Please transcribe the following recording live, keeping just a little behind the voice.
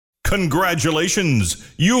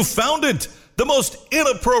Congratulations! You found it! The most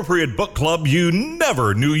inappropriate book club you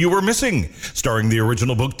never knew you were missing. Starring the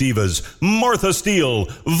original book divas, Martha Steele,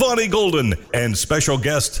 Vonnie Golden, and special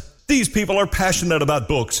guest. These people are passionate about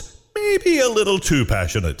books, maybe a little too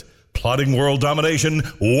passionate. Plotting world domination,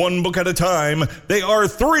 one book at a time. They are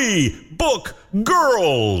 3 book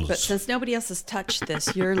girls. But since nobody else has touched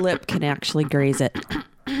this, your lip can actually graze it.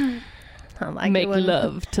 I like Make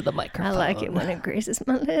love to the microphone. I like it when it grazes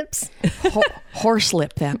my lips. Horse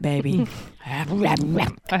lip that baby. I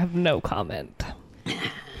have no comment.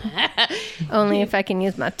 Only if I can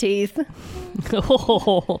use my teeth.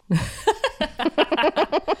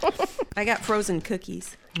 I got frozen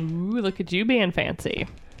cookies. Ooh, look at you being fancy.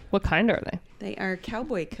 What kind are they? They are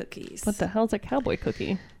cowboy cookies. What the hell's a cowboy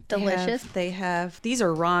cookie? Delicious. They have these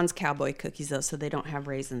are Ron's cowboy cookies though, so they don't have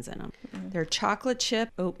raisins in them. They're chocolate chip,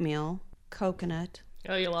 oatmeal, coconut,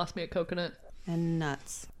 Oh, you lost me at coconut. and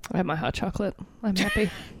nuts. I have my hot chocolate. I'm happy.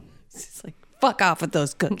 It's like fuck off with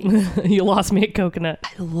those cookies. You lost me at coconut.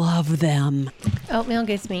 I love them. Oatmeal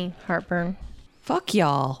gives me heartburn. Fuck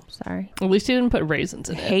y'all, Sorry. At least you didn't put raisins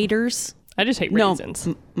in it. haters. I just hate No, raisins.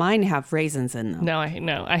 mine have raisins in them. No,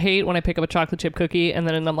 I hate when I pick up a chocolate chip cookie and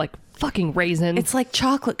then I'm like, fucking raisin. It's like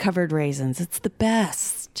chocolate covered raisins. It's the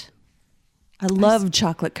best. I love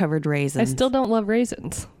chocolate covered I raisins. still don't love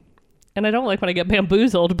raisins. And I don't like when I get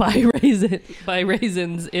bamboozled by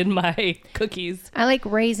raisins in my cookies. I like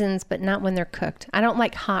raisins, but not when they're cooked. I don't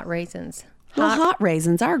like hot raisins. Well, hot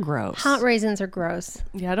raisins are gross. Hot raisins are gross.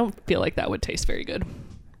 Yeah, I don't feel like that would taste very good.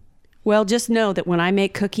 Well, just know that when I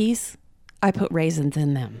make cookies, I put raisins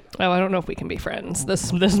in them. Oh, I don't know if we can be friends.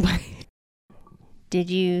 This is my... Did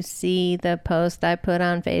you see the post I put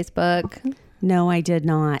on Facebook? No, I did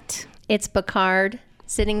not. It's Picard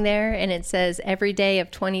sitting there, and it says, every day of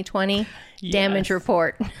 2020, damage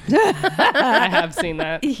report. I have seen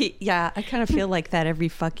that. Yeah, I kind of feel like that every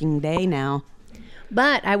fucking day now.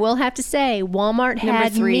 But I will have to say, Walmart Number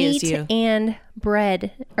had 3 is meat you. and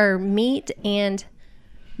bread, or meat and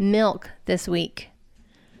milk this week.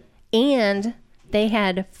 And they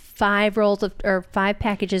had 5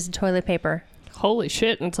 packages of toilet paper. Holy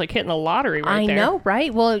shit. And it's like hitting the lottery right I there. know,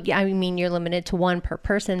 right? Well, yeah, I mean, you're limited to 1 per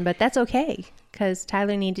person, but that's okay because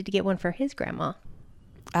Tyler needed to get one for his grandma.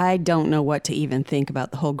 I don't know what to even think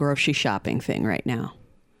about the whole grocery shopping thing right now.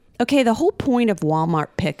 Okay, the whole point of Walmart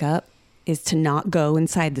pickup is to not go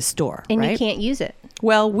inside the store, And right? you can't use it.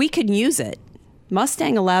 Well, we can use it.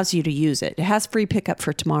 Mustang allows you to use it. It has free pickup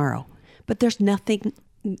for tomorrow. But there's nothing...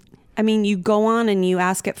 I mean, you go on and you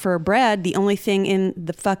ask it for a bread. The only thing in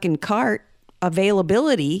the fucking cart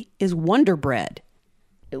availability is Wonder Bread.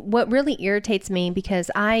 What really irritates me, because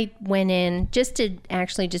I went in just to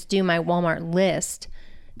actually just do my Walmart list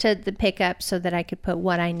to the pickup so that I could put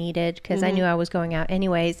what I needed because I knew I was going out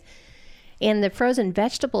anyways. And the frozen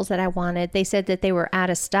vegetables that I wanted, they said that they were out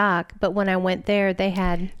of stock. But when I went there, they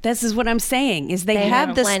had... This is what I'm saying, is they had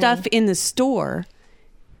have the plenty. stuff in the store,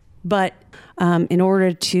 but in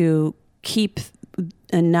order to keep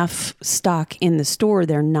enough stock in the store,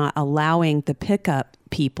 they're not allowing the pickup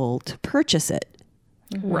people to purchase it.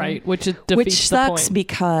 Right. Which defeats Which the sucks point.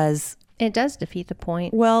 because, It does defeat the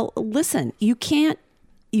point. well, listen, you can't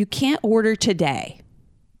order today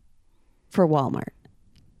for Walmart.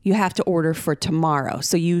 You have to order for tomorrow.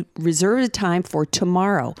 So you reserve the time for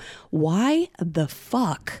tomorrow. Why the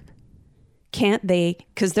fuck can't they,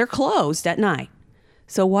 because they're closed at night.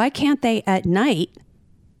 So why can't they at night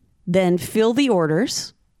then fill the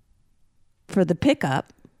orders for the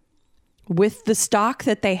pickup with the stock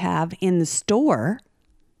that they have in the store?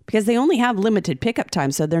 Because they only have limited pickup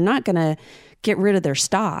time, so they're not going to get rid of their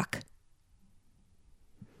stock.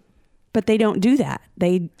 But they don't do that.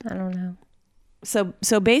 I don't know.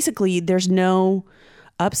 So basically, there's no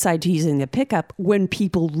upside to using the pickup when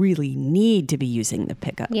people really need to be using the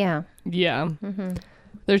pickup. Yeah. Yeah.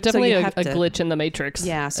 There's definitely you a have to- glitch in the matrix.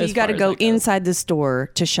 Yeah, so as you got to far as go that goes. inside the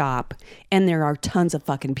store to shop, and there are tons of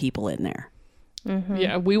fucking people in there.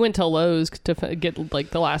 Yeah, we went to Lowe's to get like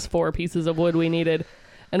the last 4 pieces of wood we needed.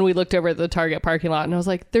 And we looked over at the Target parking lot and I was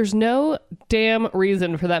like, there's no damn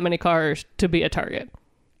reason for that many cars to be at Target.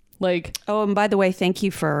 Like, Oh, and by the way, thank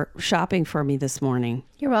you for shopping for me this morning.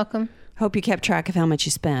 You're welcome. Hope you kept track of how much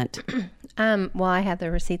you spent. Well, I have the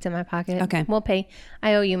receipts in my pocket. Okay. We'll pay.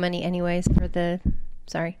 I owe you money anyways for the,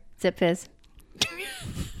 Zip Fizz.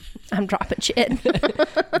 I'm dropping shit.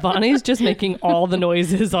 Bonnie's just making all the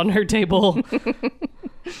noises on her table.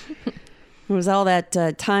 It was all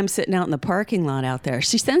that time sitting out in the parking lot out there.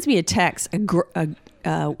 She sends me a text, what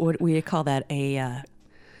do you call that?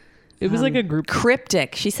 It was like a group.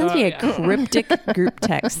 Cryptic. She sends me a cryptic group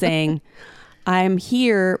text saying, I'm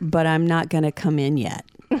here, but I'm not going to come in yet.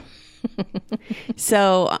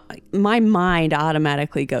 So my mind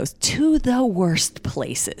automatically goes to the worst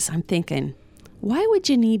places. I'm thinking, why would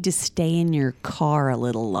you need to stay in your car a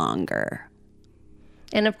little longer?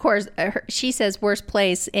 And of course, she says worst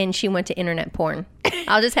place, and she went to internet porn.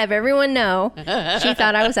 I'll just have everyone know she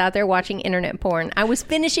thought I was out there watching internet porn. I was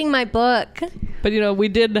finishing my book. But, we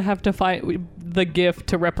did have to find the gift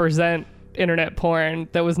to represent internet porn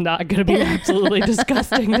that was not going to be absolutely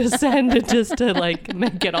disgusting to send just to,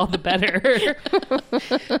 make it all the better.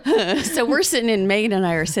 So we're sitting in, Megan and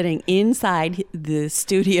I are sitting inside the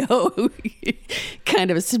studio, kind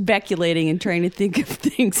of speculating and trying to think of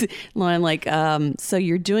things. Like, so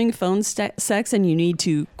you're doing phone sex and you need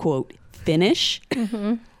to, quote, finish?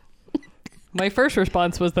 Mm-hmm. My first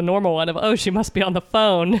response was the normal one of, oh, she must be on the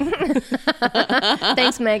phone.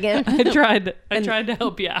 Thanks, Megan. I tried to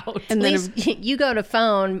help you out. And then You go to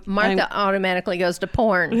phone, Martha automatically goes to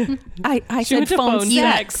porn. I She said went to phone phone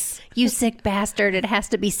sex. You sick bastard, it has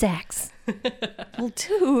to be sex. Well,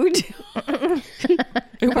 dude.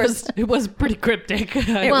 It was pretty cryptic.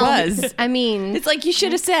 It was. I mean, It's like you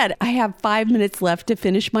should have said, I have 5 minutes left to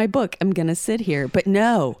finish my book. I'm going to sit here. But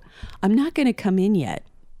no, I'm not going to come in yet.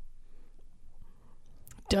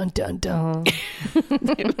 Dun, dun, dun.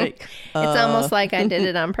 Like, it's almost like I did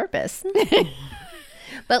it on purpose.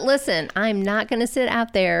 But listen, I'm not going to sit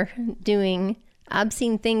out there doing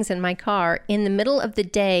obscene things in my car in the middle of the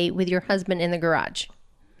day with your husband in the garage.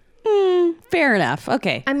 fair enough.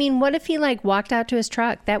 Okay. I mean, what if he walked out to his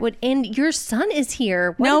truck? That would end. Your son is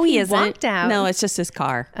here. What No, if he isn't. Walked out? No, it's just his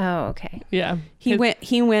car. Oh, okay. Yeah. He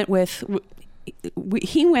went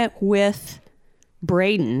with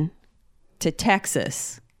Braden to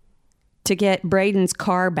Texas to get Braden's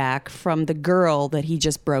car back from the girl that he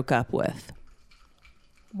just broke up with.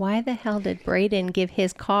 Why the hell did Braden give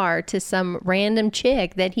his car to some random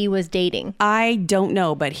chick that he was dating? I don't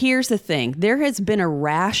know, but here's the thing. There has been a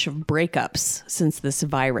rash of breakups since this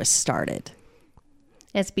virus started.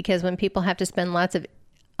 It's because when people have to spend lots of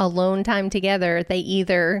alone time together, they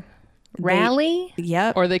either rally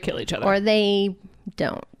Yep. Or they kill each other. or they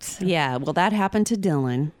don't. Yeah, well, that happened to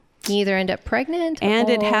Dylan. You either end up pregnant And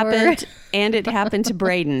or... it happened to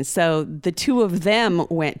Braden. So the two of them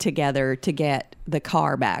went together to get the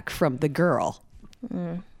car back from the girl.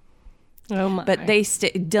 Oh my. But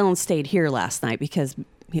Dylan stayed here last night because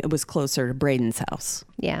it was closer to Braden's house.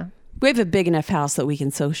 Yeah. We have a big enough house that we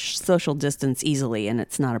can social distance easily, and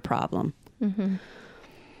it's not a problem.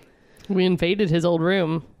 We invaded his old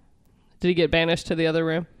room. Did he get banished to the other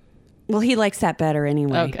room? Well, he likes that better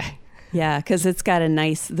anyway. Okay. Yeah, because it's got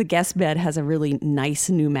the guest bed has a really nice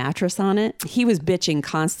new mattress on it. He was bitching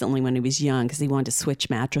constantly when he was young because he wanted to switch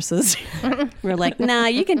mattresses. We're like, nah,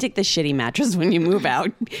 you can take the shitty mattress when you move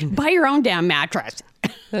out. Buy your own damn mattress.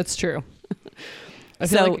 That's true. I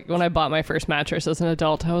feel like when I bought my first mattress as an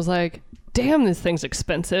adult, I was like, damn, this thing's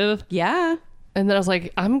expensive. Yeah. And then I was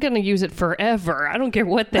like, I'm going to use it forever. I don't care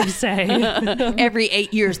what they say. Every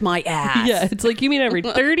 8 years, my ass. Yeah, it's like, you mean every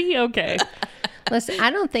 30? Okay. Listen, I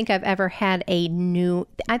don't think I've ever had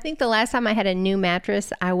I think the last time I had a new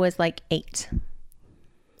mattress, I was like 8.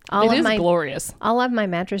 It is glorious. All of my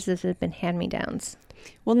mattresses have been hand-me-downs.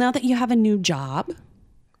 Well, now that you have a new job,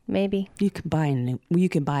 Maybe. you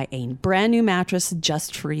can buy a brand new mattress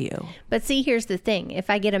just for you. But see, here's the thing. If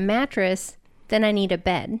I get a mattress, then I need a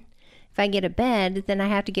bed. If I get a bed, then I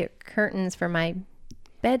have to get curtains for my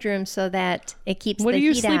bedroom so that it keeps What the do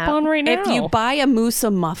you heat sleep out. on right now? If you buy a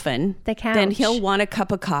Musa muffin, The couch. then he'll want a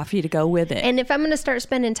cup of coffee to go with it. And if I'm going to start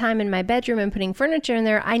spending time in my bedroom and putting furniture in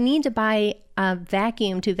there, I need to buy a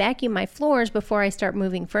vacuum to vacuum my floors before I start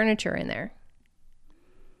moving furniture in there.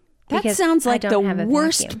 That Because sounds I like don't the have a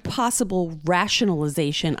worst vacuum. possible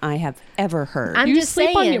rationalization I have ever heard. I'm You just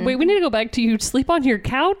sleep on saying. wait, we need to go back to you sleep on your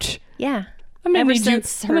couch? Yeah. I'm Ever gonna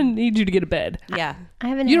since her- need you to get a bed. yeah. I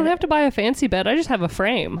haven't You had don't have to buy a fancy bed. I just have a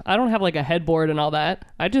frame. I don't have like a headboard and all that.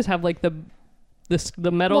 I just have like the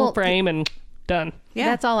metal Well, frame and done. Yeah.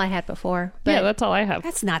 That's all I had before. But Yeah, that's all I have.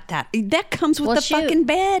 That's not that. That comes with Well, the shoot. fucking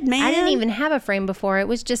bed, man. I didn't even have a frame before. It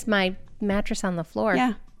was just my mattress on the floor.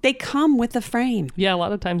 Yeah. They come with the frame. Yeah, a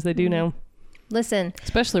lot of times they do now, Listen,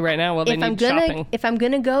 especially right now while they if need shopping. I'm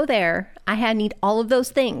gonna go there, I need all of those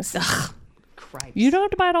things. Christ. You don't have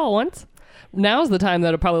to buy it all at once. Now's the time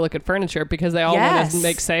that I'll probably look at furniture because they all want Yes. to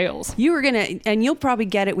make sales. You were gonna, and you'll probably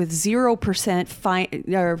get it with 0% fine.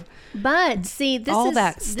 Or But see, this All is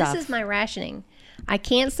that stuff. This is my rationing. I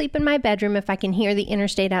can't sleep in my bedroom if I can hear the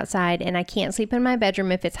interstate outside, and I can't sleep in my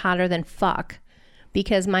bedroom if it's hotter than fuck,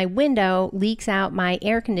 because my window leaks out my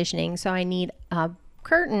air conditioning. So I need a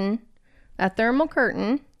curtain, a thermal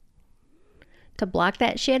curtain, to block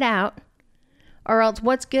that shit out. Or else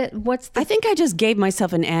what's good? I think I just gave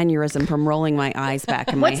myself an aneurysm from rolling my eyes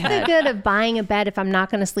back in my What's head. the good of buying a bed if I'm not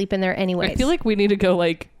going to sleep in there anyways? I feel like we need to go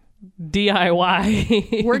like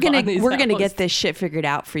DIY. We're gonna houses. get this shit figured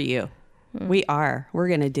out for you. We're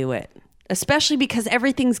gonna do it, especially because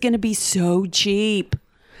everything's gonna be so cheap.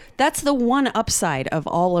 That's the one upside of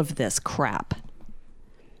all of this crap.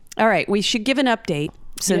 All right, we should give an update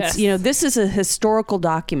since Yes. this is a historical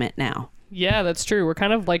document now. Yeah, that's true. We're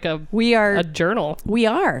kind of like a We journal.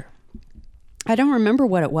 are. I don't remember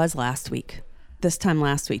what it was last week. This time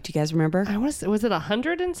last week, do you guys remember? Was it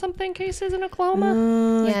 100 and something cases in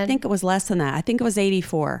Oklahoma? Yeah. I think it was less than that. I think it was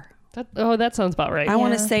 84. That sounds about right. I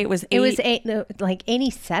want to say it was. It was like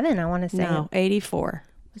 87. I want to say. No, 84.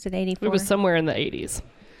 Was it 84? It was somewhere in the 80s.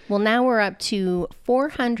 Well, now we're up to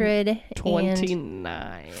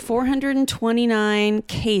 29. 429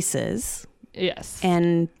 cases Yes.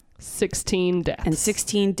 and 16 deaths.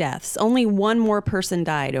 16 deaths. Only one more person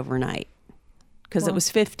died overnight because it was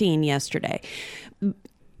 15 yesterday.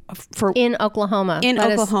 in Oklahoma. Let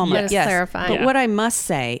us yes. clarify. But what I must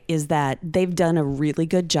say is that they've done a really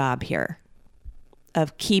good job here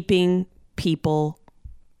of keeping people.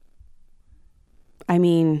 I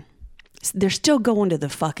mean, they're still going to the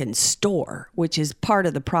fucking store, which is part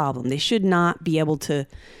of the problem. They should not be able to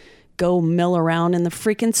go mill around in the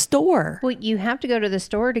freaking store. Well, you have to go to the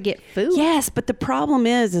store to get food. Yes, but the problem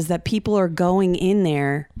is that people are going in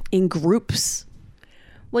there in groups.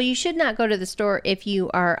 Well, you should not go to the store if you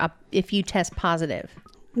test positive.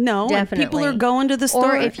 No, Definitely. people are going to the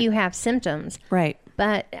store. Or if you have symptoms. Right.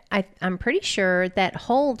 But I'm pretty sure that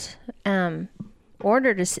Holt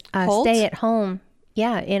ordered to Holt? stay at home.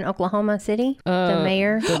 Yeah, in Oklahoma City, the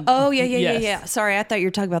mayor. Oh, yeah. Yes. Sorry, I thought you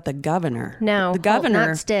were talking about the governor. No, the governor. Holt,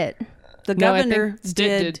 not Stitt. The No, I governor think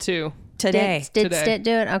Stitt did too. today. Did Today. Stitt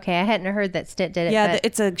do it? Okay, I hadn't heard that Stitt did it. Yeah, but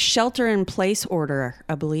it's a shelter-in-place order,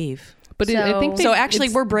 I believe. But I think So actually,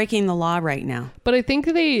 we're breaking the law right now. But I think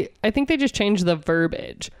they just changed the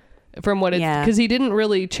verbiage from what it's Yeah. because he didn't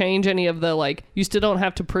really change any of the like you still don't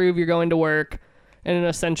have to prove you're going to work in an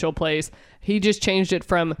essential place. He just changed it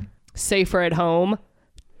from safer at home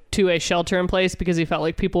to a shelter in place because he felt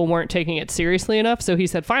like people weren't taking it seriously enough. So he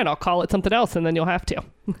said, fine, I'll call it something else and then you'll have to.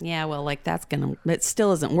 Yeah, well, like it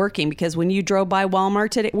still isn't working because when you drove by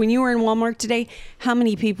Walmart today, when you were in Walmart today, how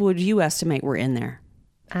many people would you estimate were in there?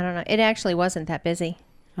 I don't know. It actually wasn't that busy.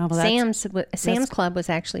 Oh, well, Sam's Club was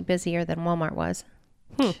actually busier than Walmart was.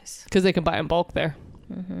 Because they can buy in bulk there.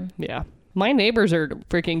 Mm-hmm. Yeah. My neighbors are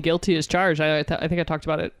freaking guilty as charged. I think I talked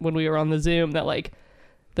about it when we were on the Zoom that like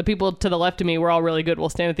the people to the left of me, we're all really good. We'll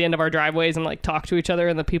stand at the end of our driveways and like talk to each other.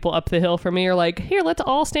 And the people up the hill from me are like, here, let's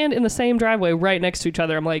all stand in the same driveway right next to each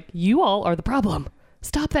other. I'm like, you all are the problem.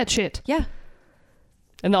 Stop that shit. Yeah.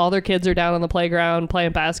 And all their kids are down on the playground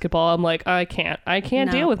playing basketball. I'm like, I can't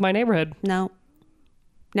No. deal with my neighborhood. No.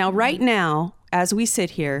 Now, right now, as we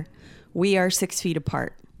sit here, we are 6 feet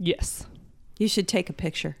apart. Yes. You should take a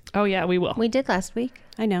picture. Oh yeah, we will. We did last week.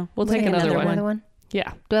 I know. We'll take another one. Another one.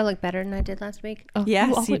 Yeah. Do I look better than I did last week? Oh,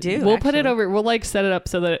 Yes, you do, We'll put it actually. over. We'll like set it up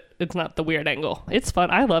so that it's not the weird angle. It's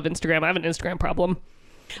fun. I love Instagram. I have an Instagram problem.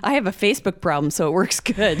 I have a Facebook problem, so it works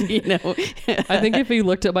good, you know. I think if you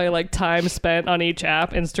looked at my like time spent on each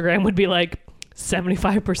app, Instagram would be like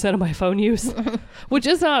 75% of my phone use, which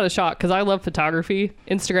is not a shock because I love photography.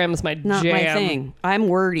 Instagram is my Not jam. my thing. I'm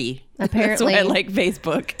wordy. Apparently. That's why I like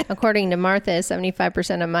Facebook. According to Martha,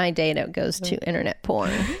 75% of my data goes to internet porn.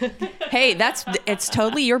 Hey, it's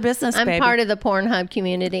totally your business, I'm baby. part of the Pornhub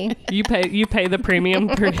community. You pay the premium,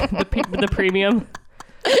 the premium.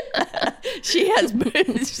 She has.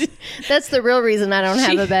 That's the real reason I don't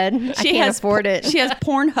have a bed. I can't afford it. She has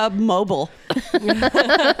Pornhub Mobile.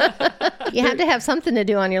 You have to have something to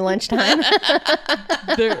do on your lunchtime.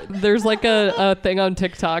 There's like a thing on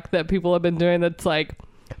TikTok that people have been doing that's like,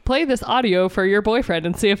 play this audio for your boyfriend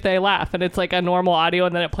and see if they laugh. And it's like a normal audio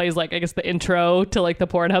and then it plays like, I guess, the intro to like the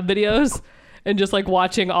Pornhub videos. And just like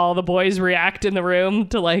watching all the boys react in the room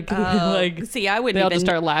to like, like See, I wouldn't they all even just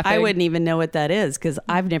start laughing. I wouldn't even know what that is because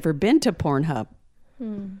I've never been to Pornhub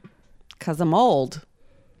because I'm old.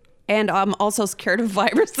 And I'm also scared of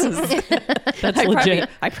viruses. That's legit.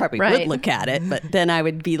 I probably Right. would look at it, but then I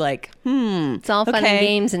would be like, It's all fun and Okay.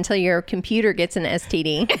 games until your computer gets an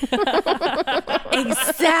STD.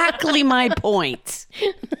 exactly my point.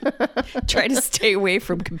 Try to stay away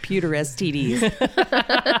from computer STDs.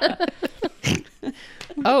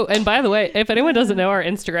 Oh, and by the way, if anyone doesn't know our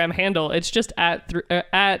Instagram handle, it's just at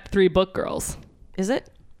 3 book girls. Is it?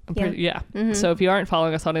 Yeah. So if you aren't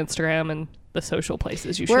following us on Instagram and the social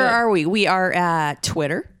places, you should. Where are we? We are at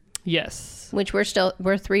Twitter. Yes. Which we're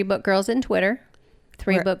 3 book girls in Twitter.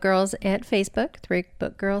 Three Book Girls at Facebook, Three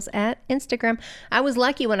Book Girls at Instagram. I was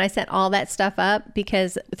lucky when I set all that stuff up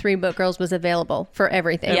because Three Book Girls was available for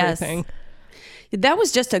everything. Yes. Everything. That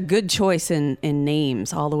was just a good choice in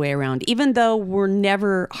names all the way around. Even though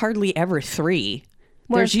we're hardly ever three.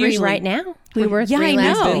 We're There's three usually- right now. We were Yeah, three I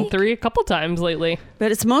last know. week. 3 a couple times lately.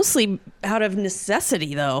 But it's mostly out of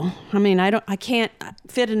necessity, though. I mean, I can't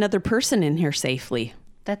fit another person in here safely.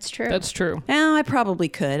 That's true. That's true. Well, I probably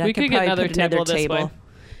could. I We could could get probably another put another table this way.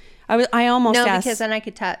 table. I almost no, asked. because then I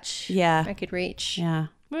could touch. Yeah. I could reach. Yeah,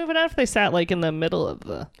 Well, but not if they sat like in the middle of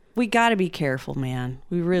the. we got to be careful, man.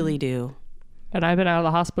 We really do. And I've been out of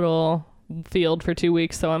the hospital field for 2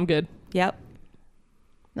 weeks, so I'm good. Yep.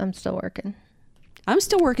 I'm still working. I'm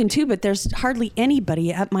still working too, but there's hardly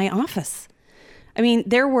anybody at my office. I mean,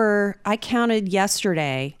 I counted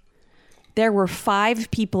yesterday, there were 5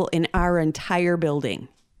 people in our entire building.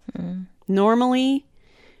 Normally,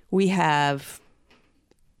 we have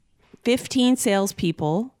 15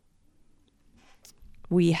 salespeople.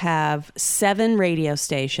 We have 7 radio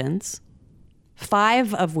stations,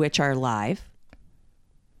 5 of which are live.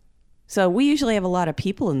 So we usually have a lot of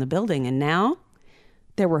people in the building, and now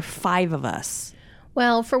there were 5 of us.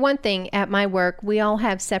 Well, for one thing, at my work, we all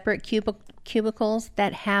have separate cubicles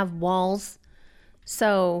that have walls.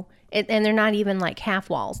 So, and they're not even like half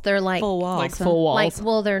walls. They're like Full walls. Like huh? full walls. Like,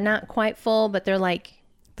 well, they're not quite full, but they're like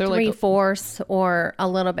They're like- 3/4 or a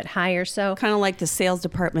little bit higher. So, Kind of like the sales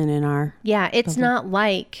department in our. yeah, it's not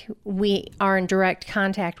like we are in direct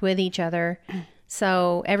contact with each other.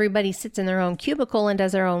 So everybody sits in their own cubicle and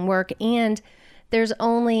does their own work. And there's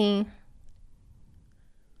only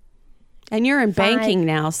And you're in 5. banking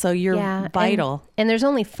now, so you're yeah, vital. And there's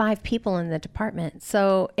only 5 people in the department.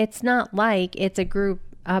 So it's not like it's a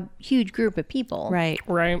huge group of people. Right,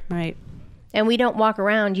 Right. right. And we don't walk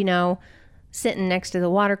around, sitting next to the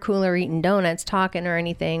water cooler eating donuts, talking or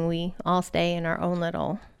anything. We all stay in our own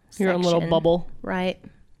little Your own little section. bubble. Right.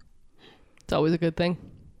 It's always a good thing.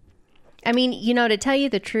 I mean, to tell you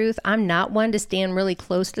the truth, I'm not one to stand really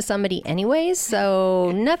close to somebody anyways,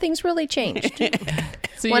 so nothing's really changed.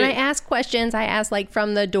 So When you- I ask questions, I ask like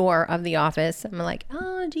from the door of the office. I'm like,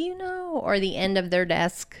 oh, do you know? Or the end of their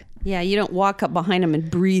desk. Yeah, you don't walk up behind them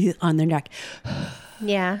and breathe on their neck.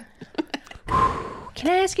 Yeah. Can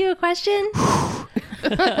I ask you a question?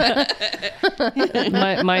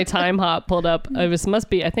 my time hop pulled up. I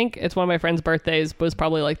think it's one of my friend's birthdays, was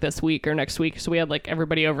probably like this week or next week. So we had like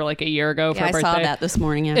everybody over like a year ago for Yeah, a I birthday. saw that this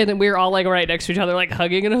morning. Yeah. And then we were all like right next to each other, like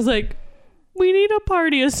hugging. And I was like, we need a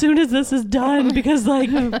party as soon as this is done because like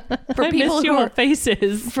For I people miss who your are-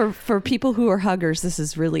 faces. For people who are huggers, this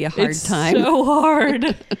is really a hard It's time. so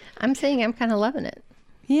hard. I'm saying I'm kind of loving it.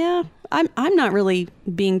 Yeah, I'm not really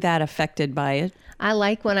being that affected by it. I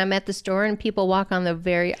like when I'm at the store and people walk on the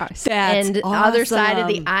very That's other side of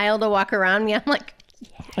the awesome. aisle to walk around me. I'm like,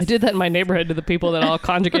 I did that in my neighborhood to the people that all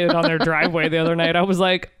conjugated on their driveway the other night. I was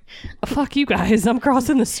like, fuck you guys. I'm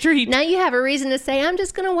crossing the street. now you have a reason to say, I'm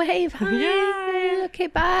just going to wave. Hi. Yeah. Okay,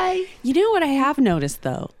 bye. You know what I have noticed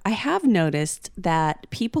though? I have noticed that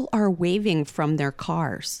people are waving from their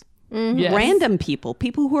cars. Yes. Random people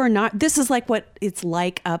who are not. This is like what it's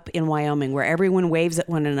like up in Wyoming, where everyone waves at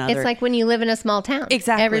one another. It's like when you live in a small town.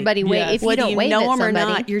 Exactly. Everybody waves. Yes. If you whether don't you wave know at them or somebody,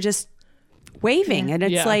 not, you're just waving, and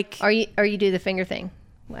it's Yeah. like. or you do the finger thing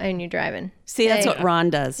when you're driving. See, that's Hey. what Ron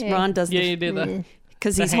does. Yeah. Ron does Yeah, you do the.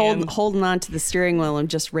 because the he's hand. holding on to the steering wheel and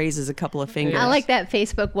just raises a couple of fingers. I like that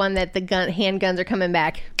Facebook one that the handguns are coming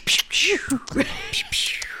back.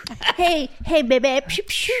 hey, baby.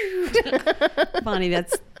 Bonnie.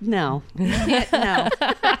 That's no, no.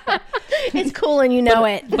 It's cool and you know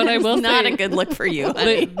it. But I will Not say, a good look for you.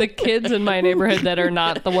 honey. the kids in my neighborhood that are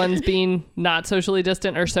not the ones being not socially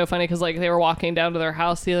distant are so funny because like they were walking down to their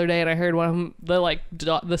house the other day and I heard one of them,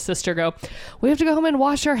 the sister go, we have to go home and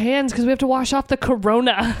wash our hands because we have to wash off the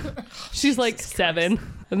corona. She's like 7.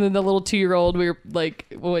 And then the little 2-year-old, we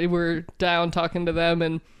were down talking to them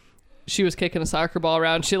and she was kicking a soccer ball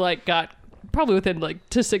around. She like got probably within like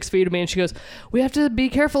to 6 feet of me and she goes, we have to be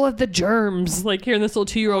careful of the germs. Like hearing this little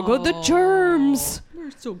 2-year-old go, the germs.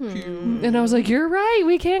 They're so cute. And I was like, you're right.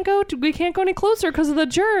 We can't go any closer because of the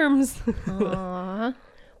germs. Aw.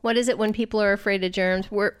 What is it when people are afraid of germs?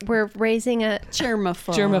 We're raising a.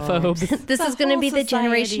 Germaphobe. Germaphobes This The is going to whole be the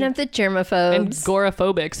generation society. of the and germaphones.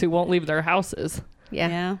 gorophobics who won't leave their houses. Yeah,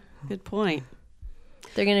 Yeah, good point.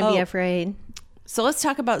 they're going to be Oh. afraid. So let's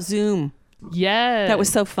talk about Zoom. Yeah. That was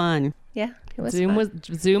so fun. Yeah, it was Zoom fun.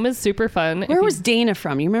 Zoom is super fun. Where was Dana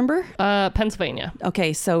from? You remember? Pennsylvania?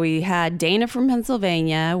 Okay, so we had Dana from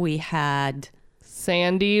Pennsylvania. We had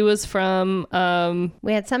Sandy was from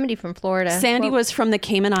We had somebody from Florida. Sandy Well, was from the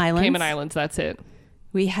Cayman Islands. Cayman Islands. That's it.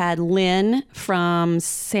 We had Lynn from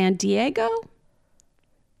San Diego.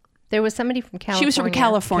 There was somebody from California. She was from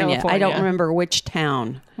California. I don't California. remember which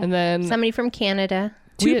town. And then Somebody from Canada.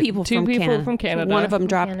 Two had people two from people Canada. from Canada. One of them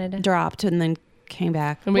Canada. dropped and then came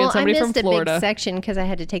back. and we had Well, I somebody missed from a big Florida. section because I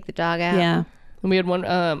had to take the dog out. Yeah. And we had one.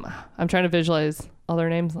 I'm trying to visualize all their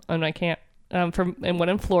names, and I can't. And one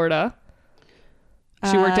in Florida.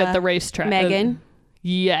 She worked at the racetrack. Megan.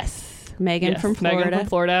 Yes. Megan from Megan Florida. from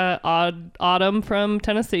Florida. Autumn from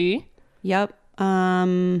Tennessee. Yep.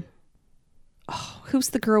 Who's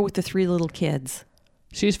the girl with the 3 little kids?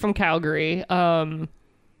 She's from Calgary.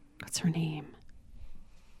 What's her name?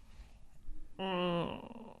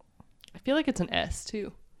 I feel like it's an S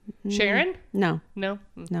too. Sharon? No. No.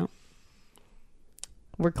 No.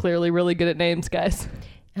 We're clearly really good at names, guys.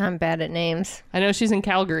 I'm bad at names. I know she's in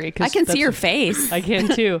Calgary. I can see her face. I can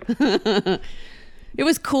too. It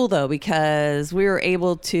was cool though because we were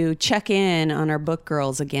able to check in on our book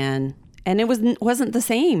girls again, and it wasn't the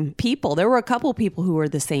same people. There were a couple people who were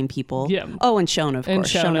the same people. Yeah. Oh, and Shona, of And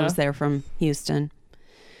course. Shona. Shona was there from Houston.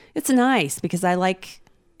 It's nice because I like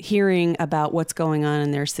hearing about what's going on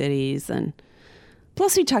in their cities, and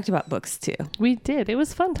plus we talked about books too. We did. It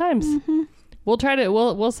was fun times. We'll try to.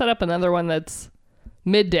 We'll set up another one that's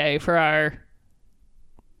midday for our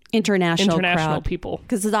International international crowd. people.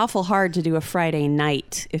 Because it's awful hard to do a Friday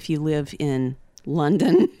night if you live in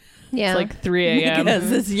London. Yeah. It's like 3 a.m.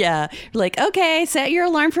 Because it's, like, okay, set your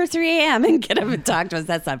alarm for 3 a.m. and get up and talk to us.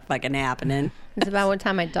 That's not fucking happening. It's about what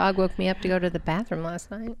time my dog woke me up to go to the bathroom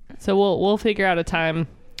last night. So we'll figure out a time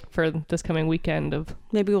for this coming weekend of.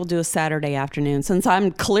 Maybe we'll do a Saturday afternoon since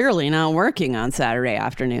I'm clearly not working on Saturday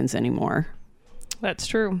afternoons anymore. That's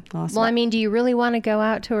true. Lost Well, my- I mean, do you really want to go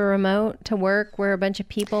out to a remote to work where a bunch of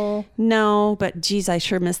people? No, but geez, I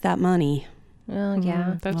sure missed that money. Well,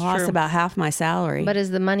 yeah. That's I lost true. about half my salary. But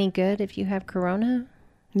is the money good if you have corona?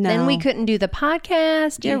 no. Then we couldn't do the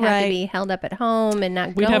podcast. You're You'd have right. to be held up at home and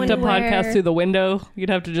not We'd go have to anywhere. podcast through the window. You'd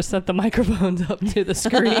have to just set the microphones up to the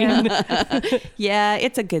screen. Yeah,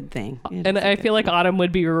 it's a good thing. And I feel like Autumn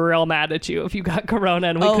would be real mad at you if you got corona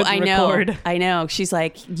and we couldn't I know. record. I know. She's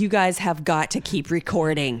like, you guys have got to keep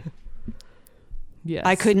recording. Yes.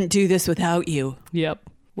 I couldn't do this without you. Yep.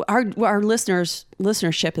 Our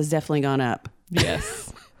listenership has definitely gone up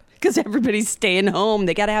Yes. because everybody's staying home.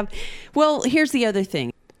 They got to have. Well, here's the other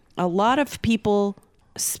thing. A lot of people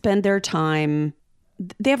spend their time.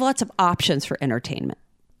 They have lots of options for entertainment,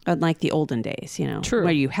 unlike the olden days. True.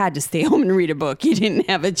 Where you had to stay home and read a book. You didn't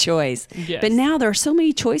have a choice. Yes. But now there are so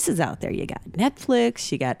many choices out there. You got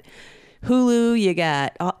Netflix. You got Hulu, you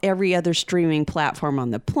got every other streaming platform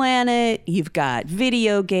on the planet. You've got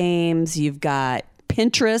video games. You've got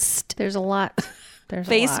Pinterest, There's a lot. There's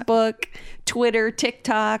a lot. Facebook, Twitter,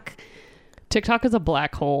 TikTok. TikTok is a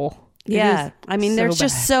black hole. It Yeah. is I mean, so there's bad.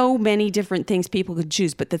 just so many different things people could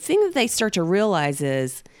choose. But the thing that they start to realize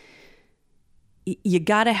is you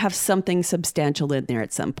got to have something substantial in there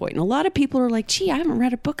at some point. And a lot of people are like, gee, I haven't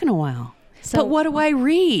read a book in a while. So- but what do I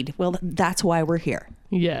read? Well, that's why we're here.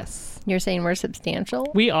 Yes. You're saying we're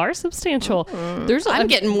substantial? We are substantial. There's I'm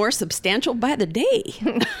getting more substantial by the day.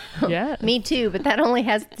 yeah. Me too, but that only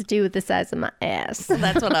has to do with the size of my ass.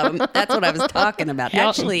 That's what I was talking about. Yeah.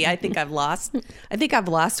 Actually, I think I've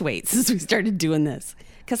lost weight since we started doing this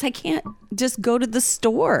because I can't just go to the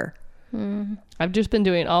store. I've just been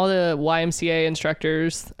doing all the YMCA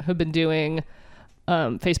instructors have been doing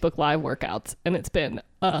Facebook Live workouts, and it's been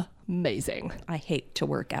amazing. I hate to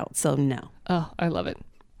work out, so no. Oh, I love it.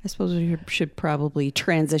 I suppose we should probably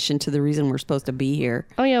transition to the reason we're supposed to be here.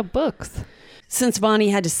 Oh yeah, books. Since Bonnie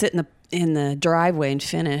had to sit in the driveway and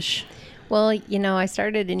finish. Well, I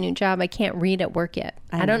started a new job. I can't read at work yet.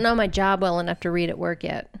 I don't know my job well enough to read at work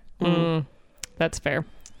yet. That's fair.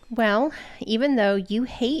 Well, even though you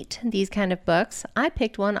hate these kind of books, I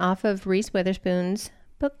picked one off of Reese Witherspoon's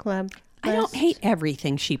book club. I don't list. hate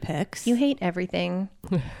everything she picks. You hate everything.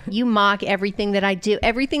 You mock everything that I do,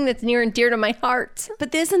 everything that's near and dear to my heart,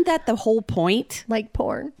 But isn't that the whole point? like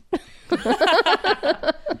porn.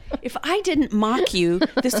 If I didn't mock you,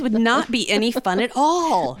 this would not be any fun at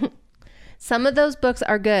all. Some of those books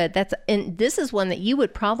are good. And this is one that you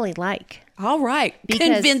would probably like. All right. Because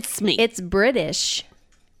Convince me. It's British.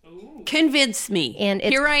 Convince me. And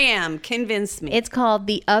it's- here I am. Convince me. It's called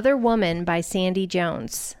The Other Woman by Sandy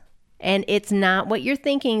Jones. And it's not what you're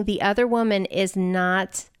thinking. The other woman is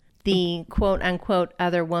not the quote unquote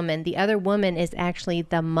other woman. The other woman is actually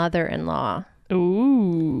the mother-in-law.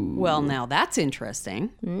 Ooh. Well, now that's interesting.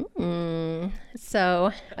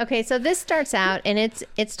 So this starts out and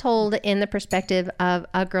it's told in the perspective of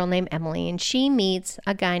a girl named Emily, and she meets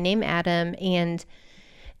a guy named Adam, and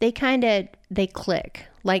they click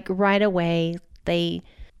like right away. They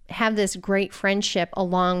have this great friendship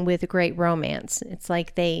along with a great romance. It's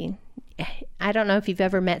like I don't know if you've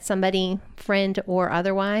ever met somebody, friend or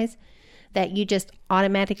otherwise, that you just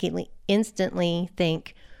automatically, instantly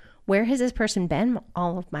think, where has this person been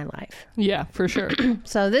all of my life? Yeah, for sure.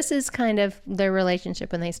 So this is kind of their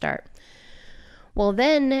relationship when they start. Well,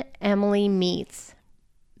 then Emily meets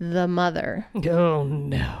the mother. Oh,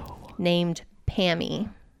 no. Named Pammy.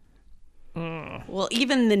 Well,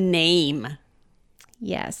 even the name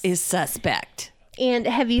Yes. is suspect. And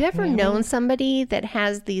have you ever known somebody that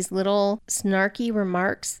has these little snarky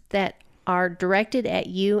remarks that are directed at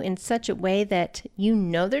you in such a way that you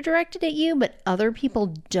know they're directed at you, but other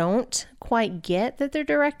people don't quite get that they're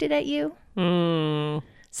directed at you?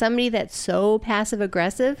 Somebody that's so passive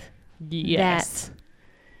aggressive. Yes.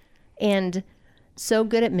 And so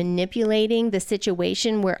good at manipulating the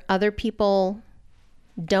situation where other people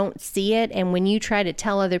don't see it, and when you try to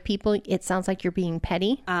tell other people, it sounds like you're being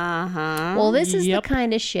petty. Well, this is the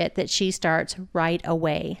kind of shit that she starts right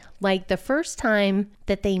away. Like the first time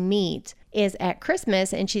that they meet is at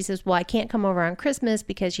Christmas, and she says, well, I can't come over on Christmas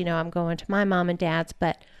because, I'm going to my mom and dad's,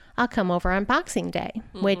 but I'll come over on Boxing Day,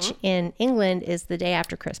 which in England is the day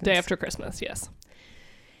after Christmas. Day after Christmas, yes.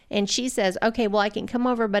 And she says, okay, well, I can come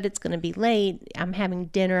over, but it's going to be late. I'm having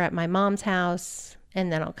dinner at my mom's house,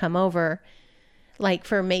 and then I'll come over. Like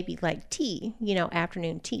for maybe like tea,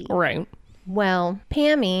 afternoon tea. Right. Well,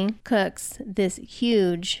 Pammy cooks this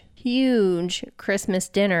huge Christmas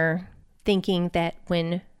dinner thinking that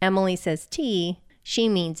when Emily says tea, she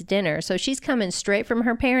means dinner. So she's coming straight from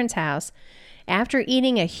her parents' house after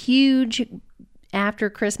eating a huge after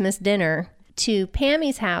Christmas dinner to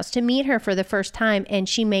Pammy's house to meet her for the first time. And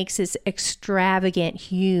she makes this extravagant,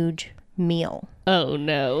 huge meal. Oh,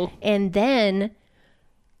 no. And then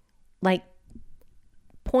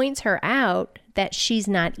points her out that she's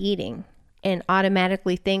not eating and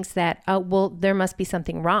automatically thinks that, oh, well, there must be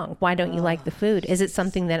something wrong. Why don't you like the food? Is it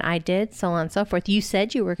something that I did? So on and so forth. You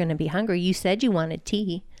said you were going to be hungry. You said you wanted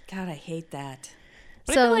tea. God, I hate that.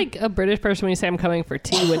 But I feel like a British person, when you say I'm coming for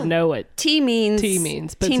tea, would know what Tea means.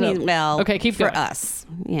 But Tea means, well, okay, keep for going. us.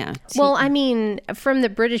 Yeah. Well, I mean, from the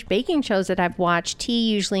British baking shows that I've watched, tea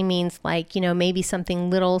usually means like, maybe something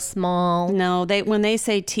little small. No, when they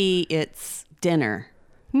say tea, it's dinner.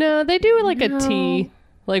 No, they do like a tea,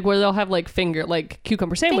 like where they'll have like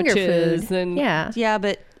cucumber sandwiches food. and Yeah,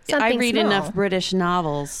 but Something I read small. enough British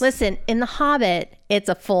novels. Listen, in The Hobbit, it's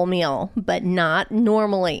a full meal, but not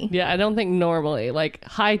normally. Yeah, I don't think normally like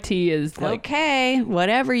high tea is like Okay,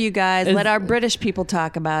 whatever, you guys. Let our British people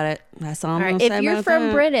talk about it. That's all I'm All going right, to say if you're about from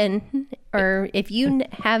that. Britain, or if you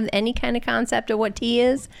have any kind of concept of what tea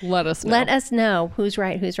is, let us know. let us know who's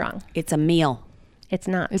right, who's wrong. It's a meal. It's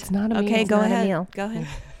not. It's not a meal. Okay, It's go not a ahead. meal. Go ahead.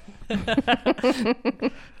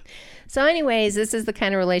 So anyways, this is the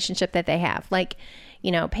kind of relationship that they have. Like,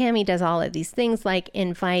 Pammy does all of these things, like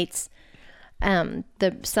invites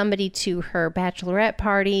somebody to her bachelorette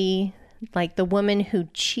party, like the woman who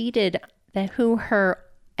who her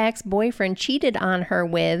ex-boyfriend cheated on her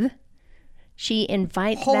with. She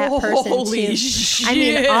invites that person Holy to. shit. I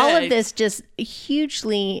mean, all of this just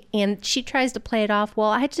hugely, and she tries to play it off.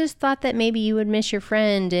 Well, I just thought that maybe you would miss your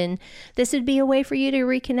friend, and this would be a way for you to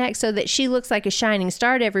reconnect, so that she looks like a shining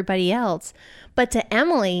star to everybody else. But to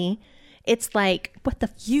Emily, it's like, what the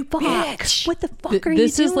fuck? bitch. What the fuck are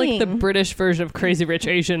This you is doing? like the British version of Crazy Rich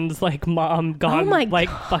Asians, like mom gone, my like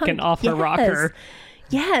God, fucking off her rocker.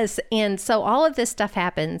 Yes. And so all of this stuff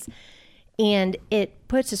happens, and it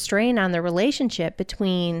puts a strain on the relationship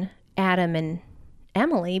between Adam and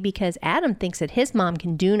Emily, because Adam thinks that his mom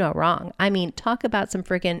can do no wrong. I mean, talk about some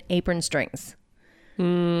freaking apron strings.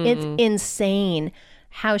 It's insane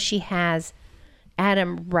how she has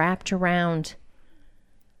Adam wrapped around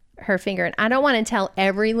her finger. And I don't want to tell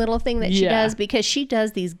every little thing that she does, because she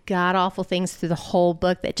does these god awful things through the whole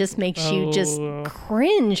book that just makes you just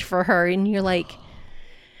cringe for her. And you're like,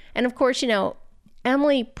 and of course,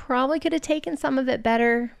 Emily probably could have taken some of it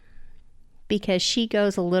better, because she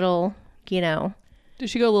goes a little, Does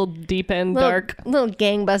she go a little deep end little, dark? little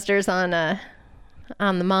gangbusters on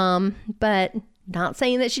the mom, but not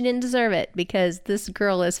saying that she didn't deserve it, because this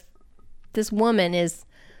woman is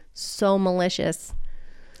so malicious.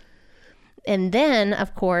 And then,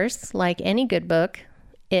 of course, like any good book,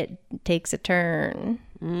 it takes a turn.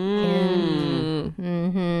 Dun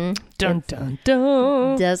dun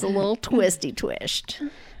dun. Does a little twisty twist.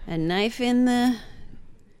 A knife in the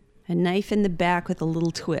back with a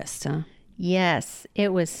little twist, huh? Yes,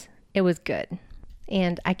 it was good.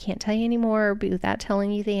 And I can't tell you anymore without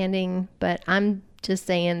telling you the ending, but I'm just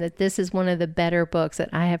saying that this is one of the better books that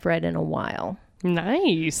I have read in a while.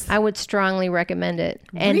 Nice. I would strongly recommend it.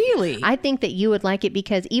 And Really? I think that you would like it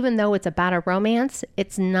because even though it's about a romance,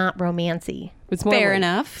 it's not romancy. It's more Fair like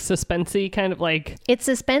enough. suspensey, kind of like. It's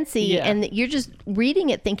suspensey, Yeah. and you're just reading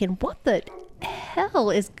it thinking, what the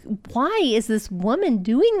hell why is this woman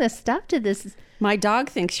doing this stuff to this? My dog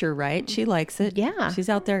thinks you're right. She likes it. Yeah. She's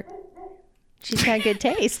out there. She's got good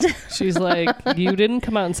taste. She's like, you didn't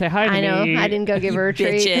come out and say hi to I know. me. I didn't go give her a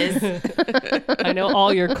treat. Bitches. I know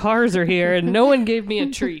all your cars are here, and no one gave me a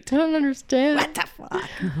treat. I don't understand. What the fuck?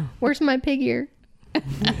 Where's my pig ear?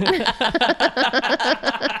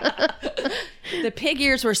 The pig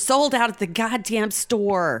ears were sold out at the goddamn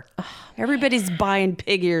store. Everybody's buying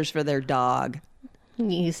pig ears for their dog.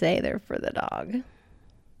 You say they're for the dog.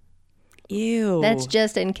 Ew. That's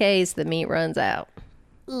just in case the meat runs out.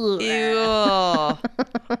 Ew.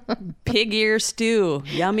 Pig ear stew.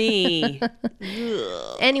 Yummy.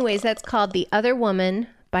 Anyways, that's called The Other Woman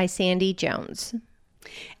by Sandy Jones.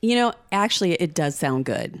 You know, actually, it does sound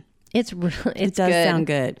good. It's really, It does good. sound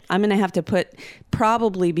good. I'm going to have to put,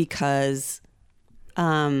 probably because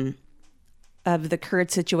of the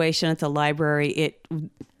current situation at the library,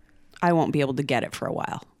 I won't be able to get it for a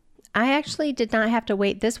while. I actually did not have to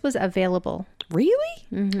wait. This was available. Really?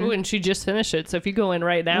 Ooh, and she just finished it. So if you go in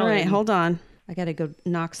right now, All right, and- hold on. I got to go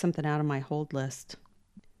knock something out of my hold list.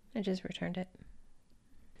 I just returned it.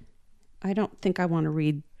 I don't think I want to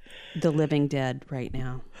read The Living Dead right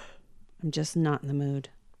now. I'm just not in the mood.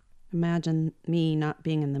 Imagine me not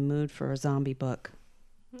being in the mood for a zombie book.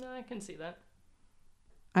 No, I can see that.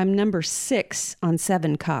 I'm number 6 on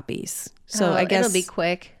 7 copies. So I guess it'll be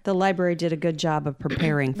quick. the library did a good job of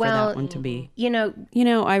preparing for Well, that one to be. You know, You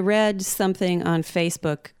know, I read something on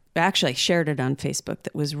Facebook, actually I shared it on Facebook,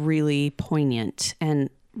 that was really poignant. And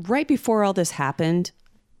right before all this happened,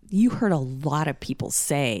 you heard a lot of people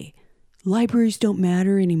say, libraries don't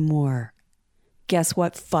matter anymore. Guess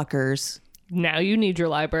what, fuckers? Now you need your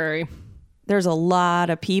library. There's a lot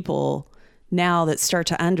of people now that start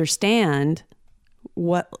to understand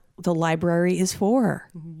what the library is for.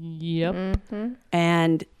 Yep.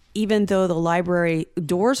 And even though the library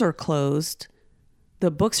doors are closed,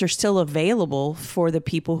 the books are still available for the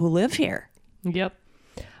people who live here. Yep.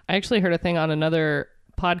 I actually heard a thing on another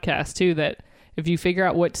podcast too that if you figure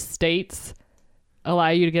out what states allow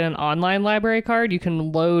you to get an online library card, you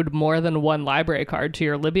can load more than one library card to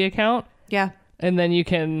your Libby account. Yeah. And then you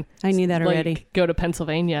can I knew that like, already. go to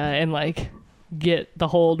Pennsylvania and like get the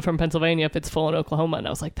hold from Pennsylvania if it's full in Oklahoma. And I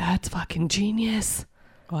was like, that's fucking genius.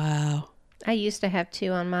 Wow. I used to have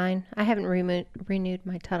 2 on mine. I haven't renewed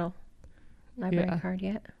my Tuttle library Yeah. card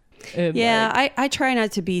yet. And, Yeah, like, I try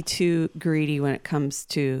not to be too greedy when it comes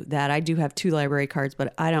to that. I do have 2 library cards,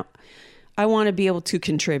 but I want to be able to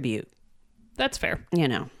contribute, that's fair. you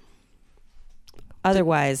know.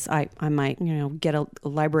 Otherwise, I might, get a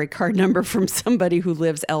library card number from somebody who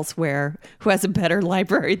lives elsewhere who has a better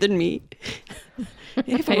library than me.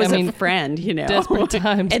 If it Hey, was I mean, a friend, desperate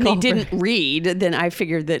times and they call for- didn't read, then I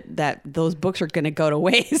figured that those books are going to go to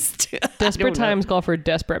waste. I Desperate don't know. times call for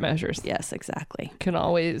desperate measures. Yes, exactly. Can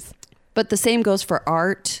always. But the same goes for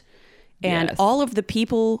art and Yes. all of the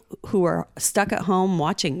people who are stuck at home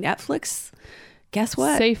watching Netflix. Guess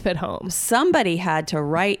what? Safe at home. Somebody had to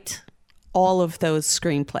write all of those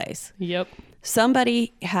screenplays. Yep.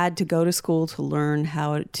 Somebody had to go to school to learn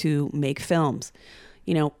how to make films.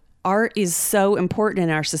 Art is so important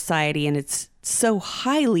in our society and it's so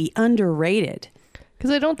highly underrated.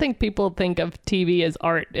 Because I don't think people think of TV as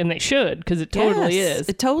art, and they should, because it totally Yes, is.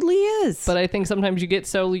 It totally is. But I think sometimes you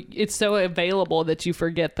get it's so available that you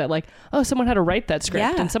forget that, like, oh, someone had to write that script,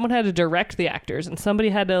 Yeah. and someone had to direct the actors, and somebody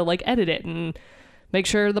had to like edit it and make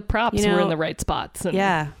sure the props were in the right spots. And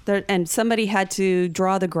Yeah, and somebody had to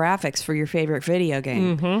draw the graphics for your favorite video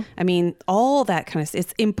game. I mean, all that kind of stuff.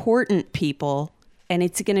 It's important, people, and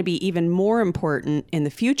it's going to be even more important in the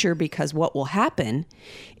future because what will happen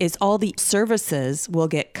is all the services will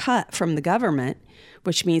get cut from the government,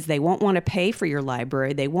 which means they won't want to pay for your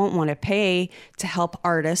library. They won't want to pay to help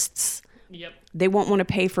artists. Yep. They won't want to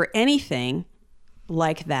pay for anything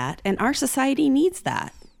like that, and our society needs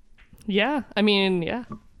that. Yeah. I mean, yeah.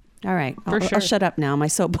 All right, For I'll sure. shut up now. My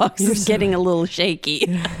soapbox is getting a little shaky.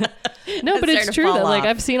 No, but It's it's starting to true that fall like off.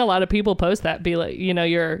 I've seen a lot of people post that, be like,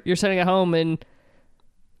 you're sitting at home and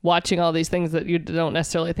watching all these things that you don't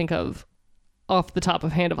necessarily think of off the top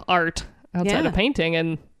of hand of art outside Yeah. of painting,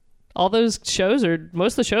 and all those shows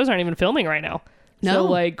most of the shows aren't even filming right now. No. So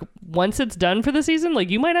like once it's done for the season, like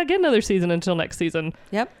you might not get another season until next season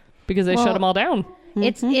Yep. because they shut them all down.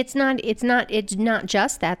 It's not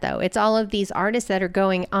just that though. It's all of these artists that are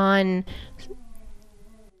going on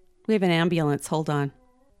We have an ambulance. Hold on.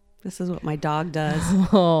 This is what my dog does.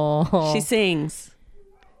 Oh. She sings.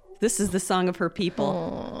 This is the song of her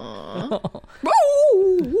people.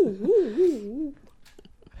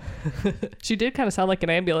 She did kind of sound like an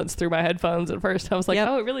ambulance through my headphones at first. I was like, Yep.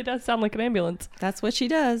 oh, it really does sound like an ambulance. That's what she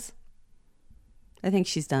does. I think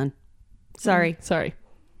she's done. Sorry. Sorry.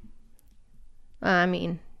 I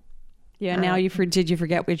mean, Yeah, now did you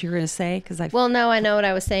forget what you were going to say? Because well, no, I know what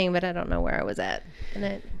I was saying, but I don't know where I was at. And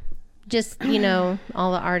it just, you know,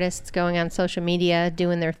 all the artists going on social media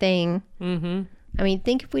doing their thing. Mm-hmm. I mean,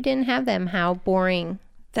 think if we didn't have them, how boring.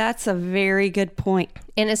 That's a very good point.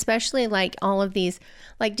 And especially like all of these,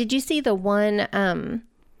 like, did you see the one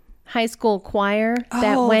high school choir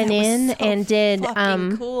that Oh, went that was in so and did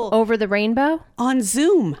fucking cool. Over the Rainbow On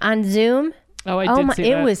Zoom. on Zoom? Oh, I did see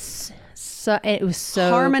it that. was so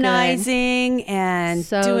Harmonizing and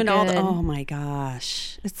So doing all good. oh my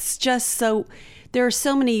gosh. It's just so there are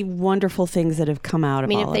so many wonderful things that have come out I of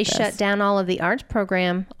mean, all if of they this. shut down all of the arts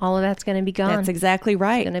program, all of that's going to be gone. That's exactly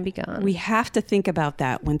right. It's going to be gone. We have to think about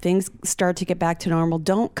that when things start to get back to normal.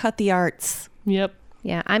 Don't cut the arts. Yep.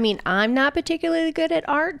 Yeah, I mean, I'm not particularly good at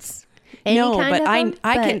arts. Any No, kind but of I them,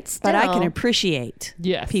 I can but I can still, appreciate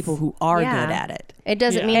Yes. people who are Yeah. good at it. It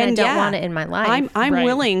doesn't Yeah. mean I And don't yeah, want it in my life. I'm Right.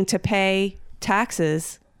 willing to pay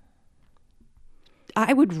taxes.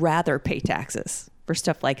 I would rather pay taxes for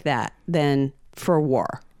stuff like that than for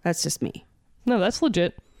war. That's just me. No, that's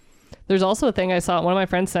legit. There's also a thing I saw. One of my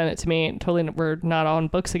friends sent it to me. Totally, we're not on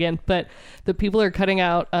books again, but the people are cutting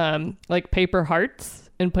out like paper hearts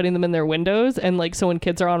and putting them in their windows. And like, so when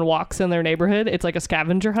kids are on walks in their neighborhood, it's like a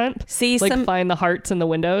scavenger hunt. See, like find the hearts in the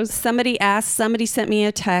windows. Somebody sent me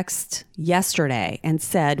a text yesterday and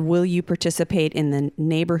said, "Will you participate in the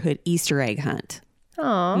neighborhood Easter egg hunt?"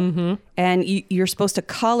 Aw. And you're supposed to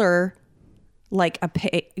color like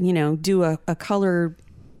do a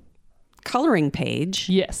coloring page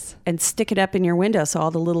Yes. and stick it up in your window so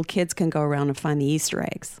all the little kids can go around and find the Easter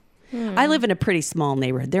eggs. I live in a pretty small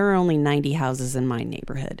neighborhood. There are only 90 houses in my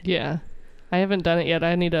neighborhood. Yeah. I haven't done it yet.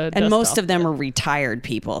 I need to. And most of them are retired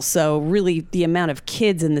people. So really the amount of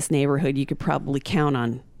kids in this neighborhood, you could probably count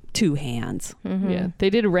on two hands. Yeah. They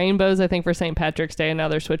did rainbows, I think, for St. Patrick's Day, and now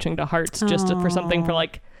they're switching to hearts for something for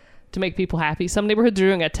like to make people happy. Some neighborhoods are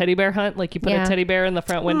doing a teddy bear hunt. Like you put Yeah. a teddy bear in the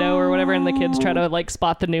front window or whatever, and the kids try to like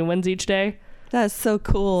spot the new ones each day. That's so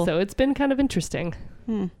cool. So it's been kind of interesting.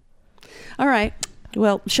 All right.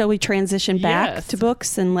 Well, shall we transition back Yes. to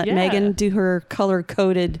books and let Yeah. Megan do her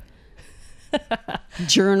color-coded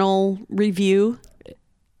journal review?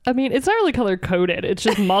 I mean, it's not really color coded. It's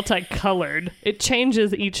just multicolored. It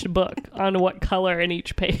changes each book on what color in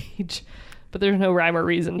each page, but there's no rhyme or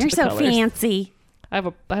reason to the colors. fancy. I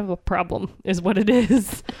have a problem, is what it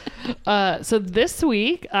is. So this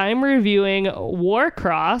week I'm reviewing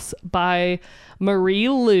Warcross by Marie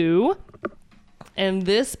Lu, and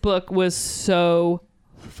this book was so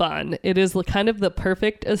fun. It is kind of the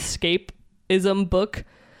perfect escapism book,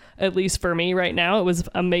 at least for me right now. It was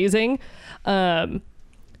amazing.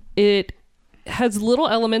 It has little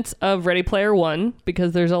elements of Ready Player One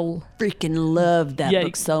because there's Freaking love that Yeah,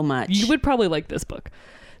 book so much. you would probably like this book.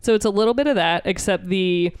 So it's a little bit of that, except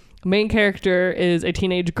the main character is a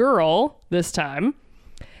teenage girl this time,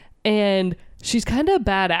 and she's kind of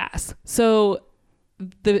badass. So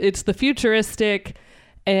it's the futuristic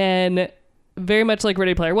and very much like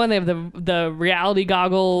Ready Player One. They have the reality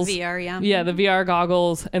goggles. VR, yeah. Yeah, the VR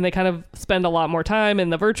goggles, and they kind of spend a lot more time in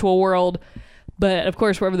the virtual world. But of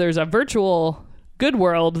course, wherever there's a virtual good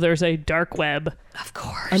world, there's a dark web. Of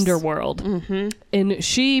course. Underworld. And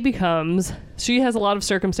she has a lot of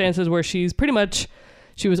circumstances where she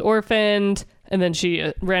was orphaned, and then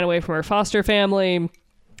she ran away from her foster family.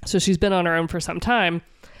 So she's been on her own for some time.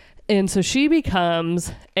 And so she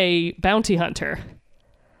becomes a bounty hunter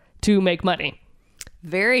to make money.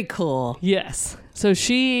 Very cool. Yes. So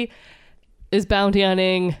she is bounty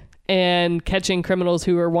hunting and catching criminals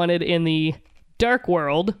who are wanted in the dark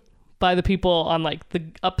world by the people on like the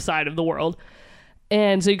upside of the world.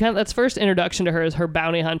 And so that's first introduction to her as her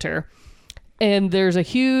bounty hunter. And there's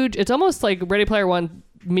it's almost like Ready Player One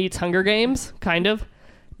meets Hunger Games, kind of.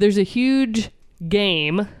 There's a huge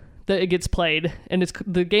game that it gets played, and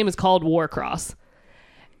the game is called Warcross.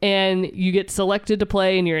 And you get selected to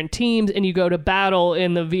play, and you're in teams, and you go to battle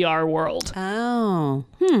in the VR world. Oh.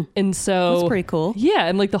 And so That's pretty cool. Yeah,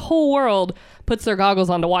 and like the whole world puts their goggles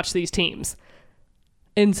on to watch these teams.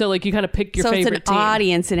 And so like you kind of pick your So favorite it's an team.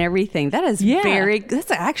 audience and everything. That is Yeah.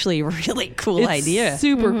 that's actually a really cool It's idea.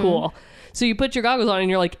 super cool. So you put your goggles on and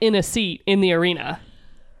you're like in a seat in the arena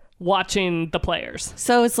watching the players.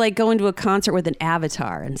 So it's like going to a concert with an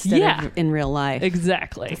avatar instead of in real life.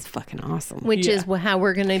 Exactly. That's fucking awesome. Which is how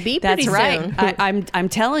we're going to be That's pretty right. soon. I'm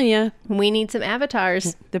telling you, We need some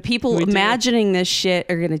avatars. the people imagining this shit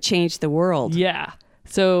are going to change the world. Yeah.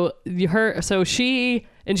 So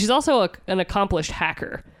she's also an accomplished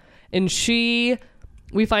hacker, and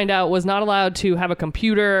we find out was not allowed to have a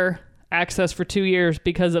computer access for 2 years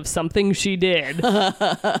because of something she did.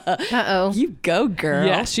 Uh-oh. You go, girl.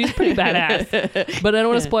 Yeah, she's pretty badass. But I don't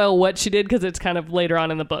want to spoil what she did because it's kind of later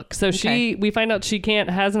on in the book. So we find out she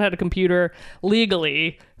hasn't had a computer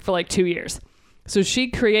legally for like 2 years. So she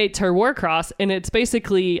creates her Warcross, and it's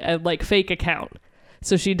basically a like fake account.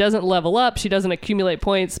 So she doesn't level up, she doesn't accumulate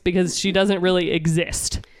points because she doesn't really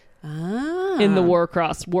exist in the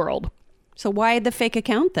Warcross world. So why the fake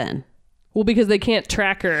account then? Well, because they can't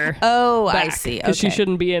track her. Oh, I see. Because she Okay.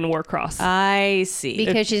 shouldn't be in Warcross. I see.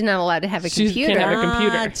 Because she's not allowed to have a She computer. can't have a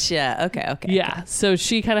computer. Gotcha. Okay. Yeah. So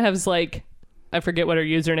she kind of has like, I forget what her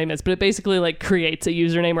username is, but it basically like creates a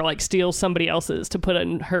username or like steals somebody else's to put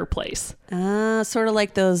in her place. Sort of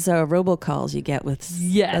like those robocalls you get with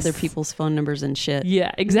Yes. other people's phone numbers and shit.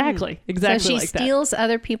 Yeah, exactly. So Exactly she like steals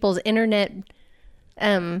other people's internet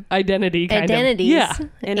that. Identity kind identities. of. Yeah.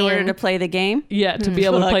 In order to play the game? Yeah, to be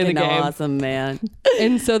able to play the Fucking game. awesome, man.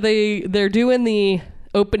 And so they're doing the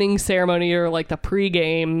opening ceremony or like the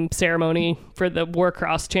pre-game ceremony for the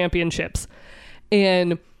Warcross championships.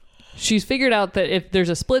 And she's figured out that if there's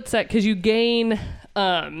a split set, because you gain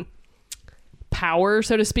power,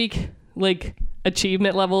 so to speak, like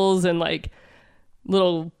achievement levels and like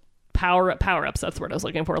little power-ups, that's the word I was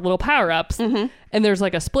looking for, little power-ups. Mm-hmm. And there's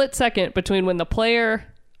like a split second between when the player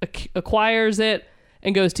acquires it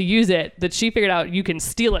and goes to use it that she figured out you can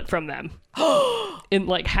steal it from them and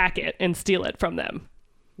like hack it and steal it from them.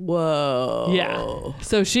 Whoa. Yeah.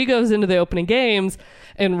 So she goes into the opening games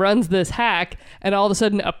and runs this hack, and all of a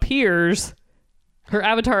sudden her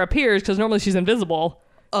avatar appears because normally she's invisible.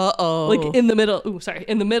 Uh-oh. Like in the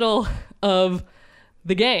middle of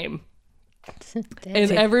the game.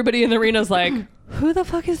 And everybody in the arena's like, who the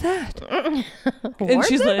fuck is that? And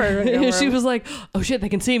she's like, she was like, oh shit, they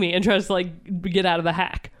can see me, and tries to like get out of the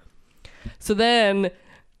hack. So then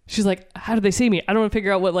she's like, how did they see me? I don't want to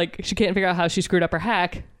figure out she can't figure out how she screwed up her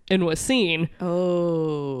hack and was seen.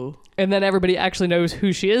 Oh. And then everybody actually knows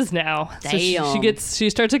who she is now. Damn. So she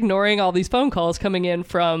starts ignoring all these phone calls coming in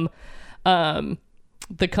from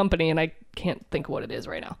the company, and I can't think what it is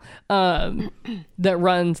right now, that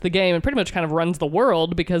runs the game and pretty much kind of runs the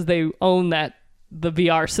world because they own the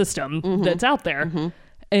VR system that's out there. Mm-hmm.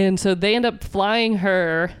 And so they end up flying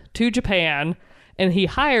her to Japan, and he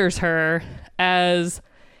hires her as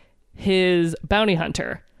his bounty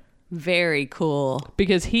hunter. Very cool.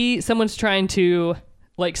 Because someone's trying to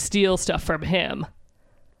like steal stuff from him.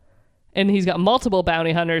 And he's got multiple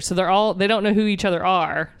bounty hunters, so they don't know who each other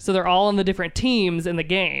are. So they're all on the different teams in the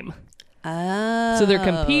game. Oh. So they're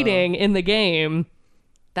competing in the game,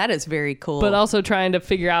 That is very cool. but also trying to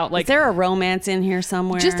figure out like is there a romance in here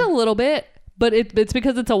somewhere? just a little bit, but it's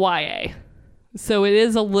because it's a YA. So it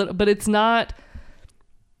is a little, but it's not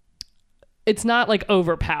like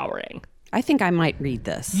overpowering. I think I might read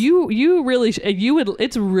this. You really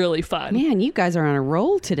it's really fun. Man, you guys are on a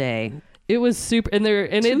roll today. It was super, and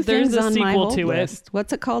there's a sequel to it.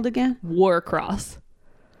 What's it called again? Warcross.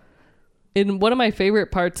 And one of my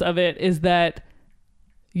favorite parts of it is that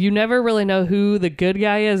you never really know who the good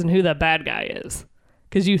guy is and who the bad guy is.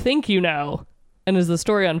 Because you think you know, and as the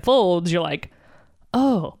story unfolds, you're like,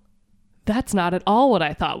 oh, that's not at all what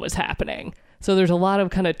I thought was happening. So there's a lot of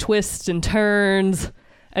kind of twists and turns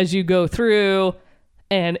as you go through,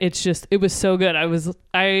 and it was so good.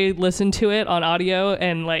 I listened to it on audio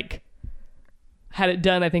and like had it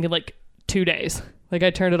done, I think, in like 2 days. Like I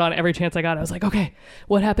turned it on every chance I got. I was like, okay,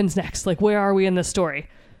 what happens next? Like, where are we in this story?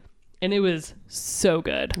 And it was so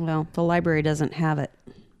good. Well, the library doesn't have it.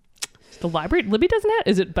 The library, Libby doesn't have?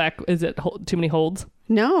 Is it too many holds?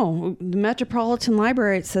 No, the Metropolitan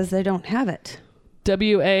Library, it says they don't have it.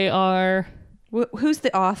 WAR. Who's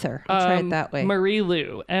the author? I'll try it that way. Marie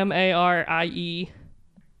Lu. MARIELU.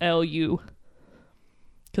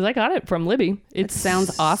 Because I got it from Libby. It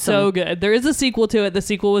sounds awesome. So good. There is a sequel to it. The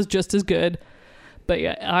sequel was just as good. But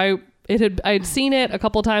yeah, I'd seen it a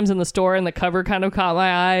couple times in the store, and the cover kind of caught my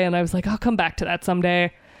eye, and I was like, I'll come back to that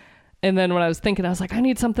someday. And then when I was thinking, I was like, I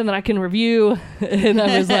need something that I can review. And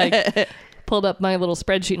I was like, pulled up my little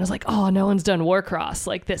spreadsheet and I was like, oh, no one's done Warcross.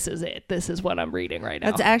 Like, this is it. This is what I'm reading right now.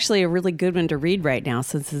 That's actually a really good one to read right now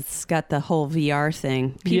since it's got the whole VR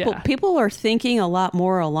thing. People are thinking a lot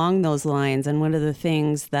more along those lines. And one of the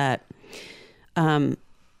things that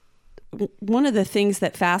one of the things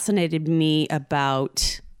that fascinated me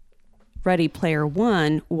about Ready Player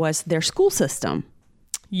One was their school system.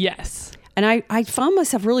 Yes. And I found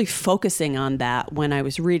myself really focusing on that when I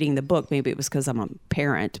was reading the book. Maybe it was because I'm a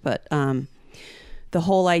parent, but the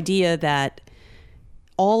whole idea that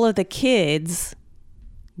all of the kids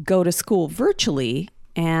go to school virtually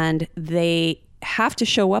and they have to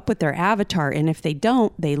show up with their avatar. And if they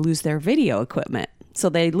don't, they lose their video equipment. So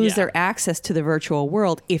they lose their access to the virtual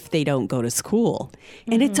world if they don't go to school.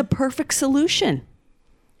 And it's a perfect solution.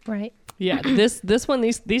 Right. Yeah, this one,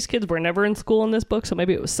 these kids were never in school in this book, so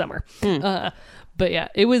maybe it was summer. But yeah,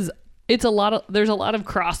 there's a lot of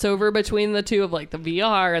crossover between the two of like the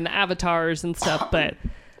VR and the avatars and stuff. But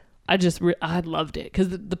I loved it because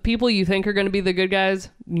the people you think are going to be the good guys,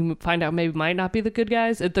 you find out maybe might not be the good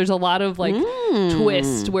guys. There's a lot of like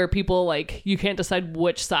twist where people like you can't decide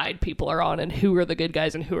which side people are on and who are the good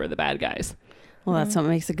guys and who are the bad guys. Well, that's what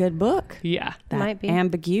makes a good book. Yeah, That Might be.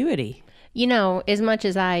 ambiguity. You know, as much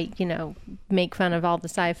as I, make fun of all the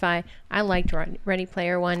sci-fi, I liked Ready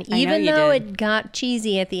Player One. Even you though did. it got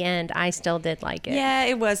cheesy at the end, I still did like it. Yeah,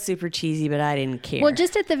 it was super cheesy, but I didn't care. Well,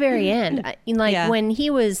 just at the very end, Yeah. when he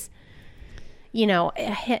was,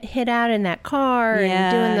 hit out in that car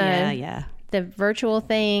and doing the virtual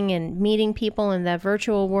thing and meeting people in the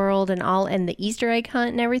virtual world and the Easter egg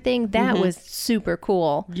hunt and everything, that was super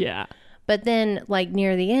cool. yeah. But then, like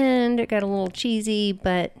near the end, it got a little cheesy,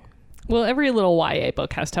 but. Well, every little YA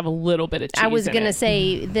book has to have a little bit of cheese. I was in going to it.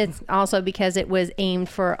 say that's also because it was aimed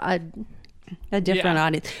for a different Yeah.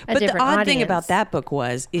 audience. But the different odd thing audience. about that book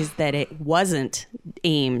is that it wasn't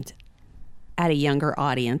aimed at a younger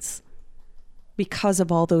audience because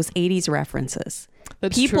of all those 80s references.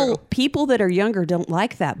 That's people true. people that are younger don't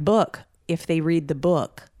like that book if they read the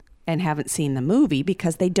book and haven't seen the movie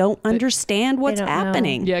because they don't understand what's don't know.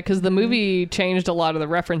 happening. Yeah, because the movie changed a lot of the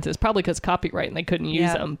references, probably because copyright and they couldn't use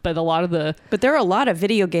Yeah. them. But a lot of the But there are a lot of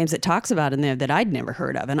video games it talks about in there that I'd never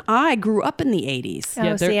heard of. And I grew up in the 80s. Oh,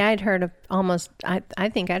 Yeah, there- see, I'd heard of almost. I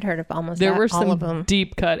think I'd heard of almost. there were all of them. some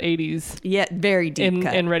deep cut 80s Yeah, very deep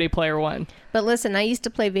cut. in Ready Player One. But listen, I used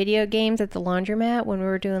to play video games at the laundromat when we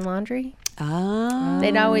were doing laundry. Ah.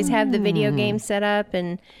 They'd always have the video game set up,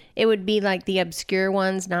 and it would be like the obscure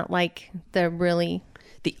ones, not like the really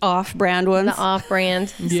The off-brand ones. the off-brand.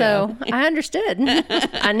 So I understood.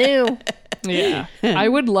 I knew. Yeah. I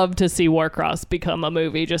would love to see Warcross become a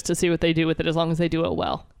movie just to see what they do with it as long as they do it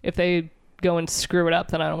well. If they go and screw it up,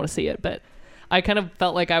 then I don't want to see it. But I kind of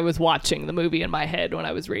felt like I was watching the movie in my head when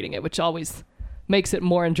I was reading it, which always makes it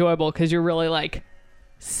more enjoyable because you're really like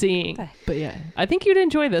seeing. But yeah, I think you'd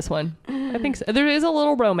enjoy this one. I think so. There is a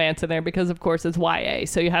little romance in there because, of course, it's YA.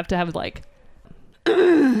 So you have to have like.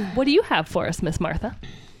 What do you have for us, Miss Martha?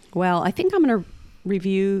 Well, I think I'm going to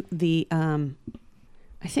review the.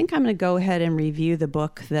 I think I'm going to go ahead and review the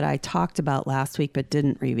book that I talked about last week but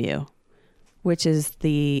didn't review, which is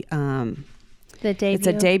the. The debut. It's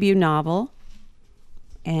a debut novel,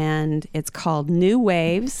 and it's called New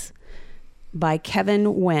Waves by Kevin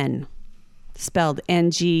Nguyen, spelled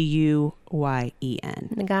Nguyen.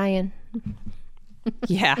 Nagayan.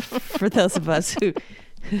 Yeah, for those of us who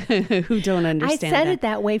don't I understand. said that. it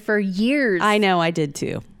that way for years. I know, I did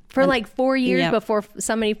too. for like 4 years Yep. before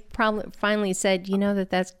somebody probably finally said,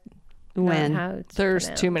 that's When not how it's There's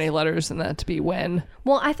pronounced. too many letters in that to be when.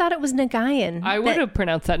 Well, I thought it was Nagayan. I would have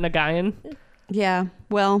pronounced that Nagayan. yeah,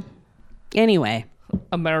 well, anyway,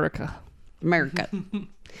 America. America.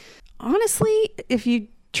 Honestly, if you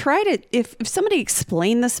tried it, if somebody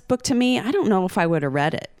explained this book to me, I don't know if I would have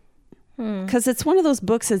read it. Because it's one of those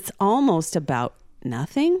books that's almost about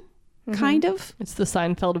nothing, kind of. It's the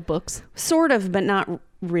Seinfeld of books. Sort of, but not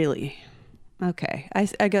really. Okay. I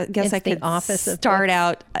guess It's I the could Office of start books.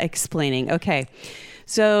 out explaining. Okay.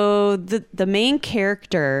 So the main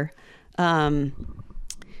character,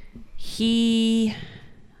 he...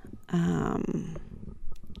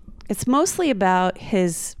 it's mostly about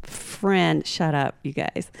his friend. Shut up, you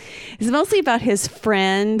guys. It's mostly about his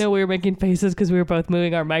friend. No, we were making faces because we were both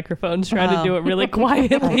moving our microphones, trying to do it really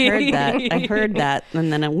quietly. I heard that.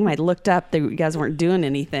 And then when I looked up, you guys weren't doing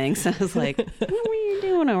anything. So I was like, what were you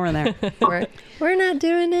doing over there? We're not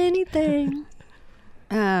doing anything.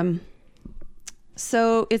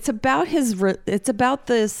 So it's about it's about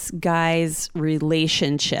this guy's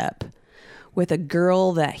relationship with a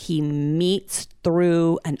girl that he meets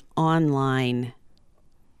through an online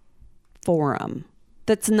forum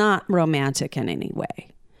that's not romantic in any way.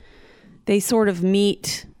 They sort of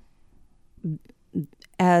meet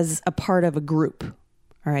as a part of a group.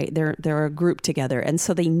 All right, they're a group together, and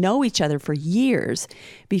so they know each other for years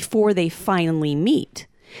before they finally meet.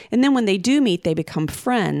 And then when they do meet, they become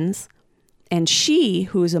friends, And she,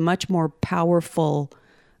 who's a much more powerful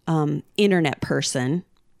internet person,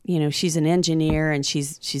 you know, she's an engineer and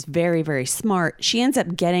she's very, very smart. She ends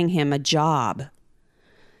up getting him a job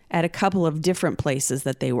at a couple of different places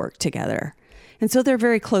that they work together. And so they're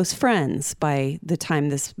very close friends by the time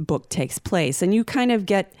this book takes place. And you kind of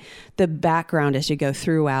get the background as you go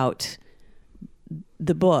throughout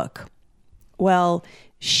the book. Well,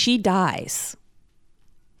 she dies.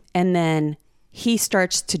 And then he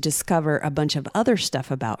starts to discover a bunch of other stuff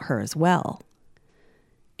about her as well.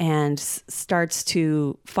 And starts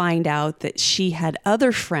to find out that she had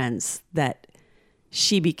other friends that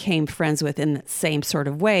she became friends with in the same sort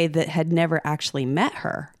of way that had never actually met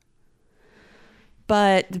her.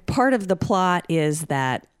 But part of the plot is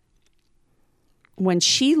that when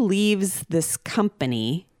she leaves this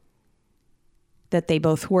company that they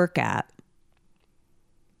both work at,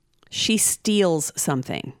 she steals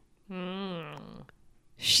something.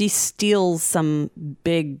 She steals some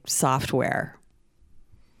big software.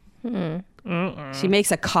 She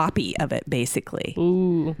makes a copy of it, basically.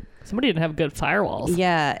 Ooh, somebody didn't have good firewalls.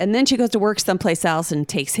 Yeah, and then she goes to work someplace else and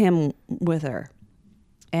takes him with her.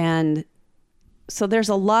 And so there's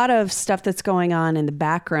a lot of stuff that's going on in the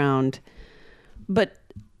background. But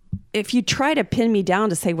if you try to pin me down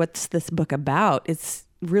to say what's this book about, it's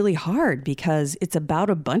really hard because it's about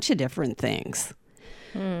a bunch of different things.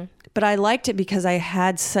 But I liked it because I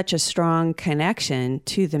had such a strong connection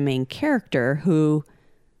to the main character who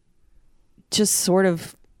just sort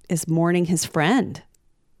of is mourning his friend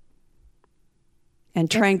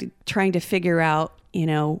and trying to figure out, you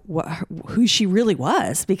know, who she really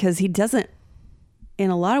was, because he doesn't, in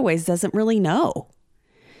a lot of ways, doesn't really know.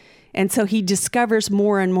 And so he discovers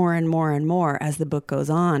more and more and more and more as the book goes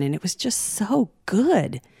on. And it was just so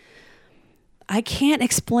good. I can't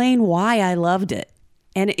explain why I loved it.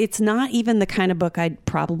 And it's not even the kind of book I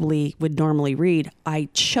probably would normally read. I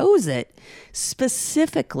chose it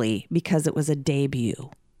specifically because it was a debut.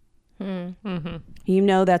 Mm-hmm. You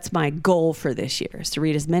know, that's my goal for this year, is to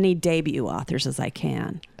read as many debut authors as I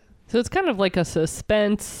can. So it's kind of like a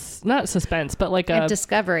suspense, not suspense, but like a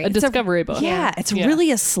discovery. A discovery book. Yeah, it's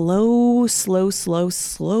really a slow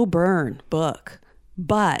burn book.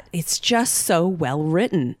 But it's just so well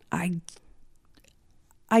written. I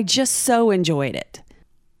just so enjoyed it.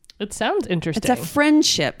 It sounds interesting. It's a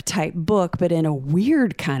friendship type book, but in a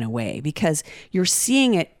weird kind of way, because you're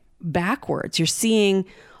seeing it backwards. You're seeing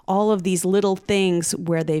all of these little things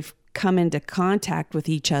where they've come into contact with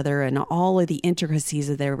each other and all of the intricacies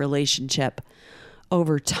of their relationship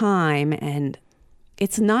over time. And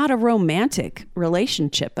it's not a romantic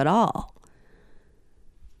relationship at all.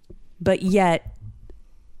 But yet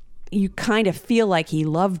you kind of feel like he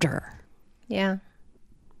loved her. Yeah.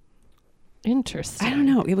 Interesting. I don't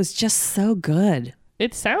know. It was just so good.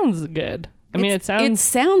 It sounds good. I mean, It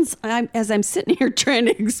sounds, as I'm sitting here trying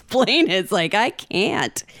to explain it, it's like I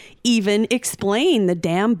can't even explain the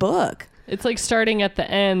damn book. It's like starting at the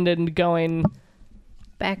end and going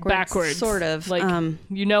backwards. Sort of. Like,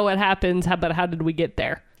 you know what happens, but how did we get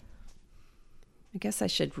there? I guess I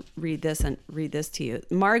should read this to you.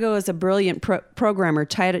 Margot is a brilliant programmer,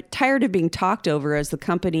 tired of being talked over as the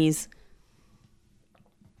company's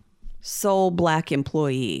sole black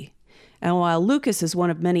employee. And while Lucas is one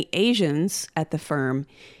of many Asians at the firm,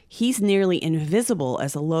 he's nearly invisible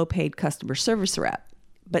as a low-paid customer service rep.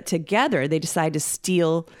 But together, they decide to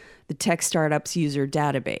steal the tech startup's user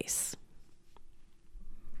database.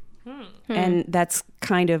 And that's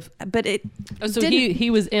kind of, but it. Oh, so he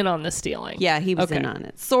was in on the stealing. Yeah, he was in on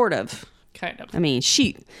it, sort of. Kind of. I mean,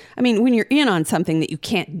 when you're in on something that you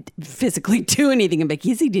can't physically do anything about,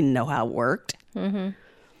 because he didn't know how it worked. Mm-hmm.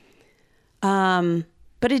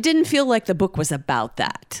 But it didn't feel like the book was about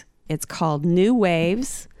that. It's called New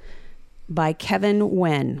Waves by Kevin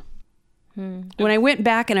Nguyen. When I went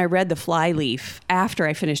back and I read The Flyleaf after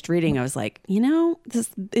I finished reading, I was like,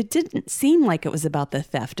 it didn't seem like it was about the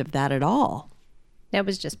theft of that at all. That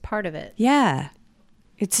was just part of it. Yeah.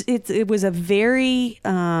 It was a very,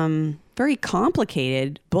 very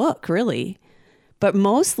complicated book, really. But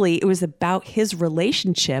mostly it was about his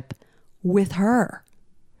relationship with her.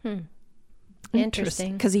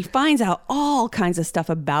 Interesting. Because he finds out all kinds of stuff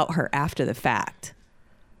about her after the fact.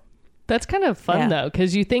 That's kind of fun, though,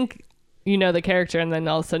 because you think you know the character, and then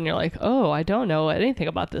all of a sudden you're like, oh, I don't know anything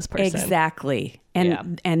about this person. Exactly.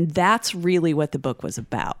 And that's really what the book was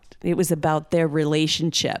about. It was about their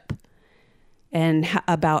relationship and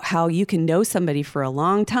about how you can know somebody for a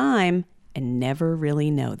long time and never really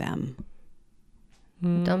know them.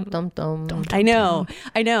 Dum dum dum. I know.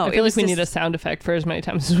 I feel like we need a sound effect for as many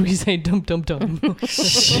times as we say dum dum dum.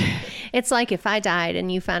 It's like if I died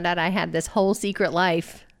and you found out I had this whole secret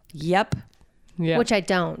life, Yep. Yeah. which I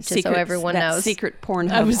don't, just so everyone that knows. Secret Pornhub.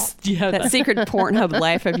 That secret Pornhub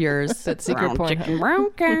life of yours. That secret Brown Pornhub. chicken, brown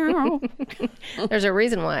cow. There's a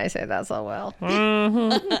reason why I say that so well.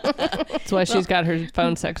 That's why she's got her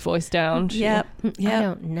phone sex voice down. Yep. I Yep.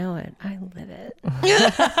 don't know it. I live it.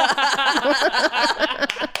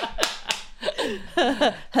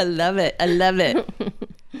 I love it. I love it.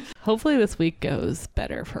 Hopefully this week goes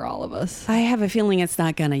better for all of us. I have a feeling it's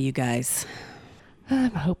not gonna, you guys.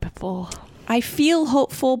 I'm hopeful. I feel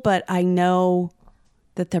hopeful, but I know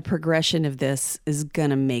that the progression of this is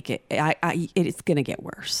gonna make it. It's gonna get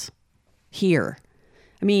worse here.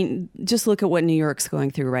 I mean, just look at what New York's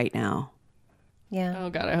going through right now. Yeah. Oh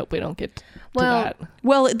God, I hope we don't get to Well, that.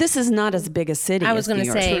 Well, this is not as big a city. I was going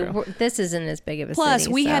to say, True. this isn't as big of a Plus,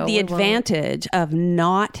 city. we have the so we won't- advantage of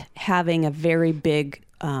not having a very big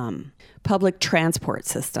public transport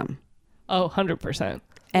system. Oh, 100%.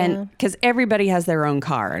 And because everybody has their own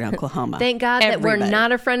car in Oklahoma. Thank God that we're Everybody.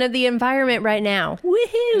 not a friend of the environment right now.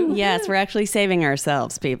 Woohoo! Yes, we're actually saving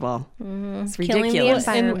ourselves, people. It's Killing the ridiculous.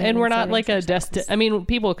 environment. And we're not saving like a ourselves. I mean,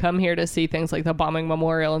 people come here to see things like the bombing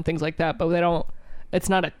memorial and things like that, but they don't. It's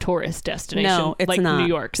not a tourist destination. No, it's like not. New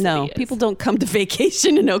York City No, is. people don't come to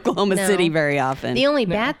vacation in Oklahoma No. City very often. The only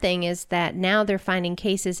bad thing is that now they're finding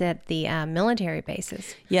cases at the military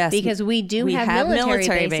bases. Yes, because we have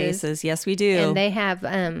military bases. Yes, we do. And they have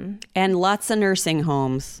and lots of nursing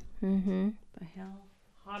homes.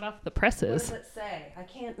 hot off the presses. it say? I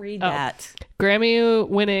can't read Oh. that.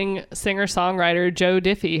 Grammy-winning singer-songwriter Joe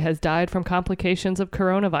Diffie has died from complications of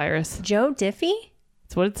coronavirus. Joe Diffie,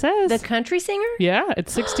 That's what it says. the country singer. Yeah,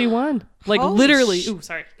 it's 61. Like Holy literally,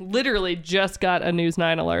 literally just got a News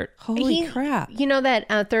 9 alert. Holy He- crap. You know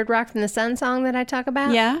that Third Rock from the Sun song that I talk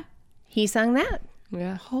about? Yeah. He sung that.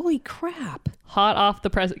 Yeah. Holy crap. Hot off the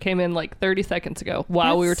press. It came in like 30 seconds ago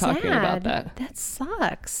while we were That's talking about sad. that. That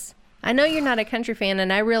sucks. I know you're not a country fan,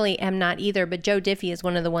 and I really am not either, but Joe Diffie is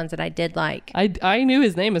one of the ones that I did like. I knew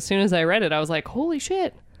his name as soon as I read it. I was like, holy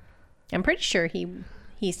shit. I'm pretty sure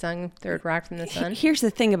he sung Third Rock from the Sun. Here's the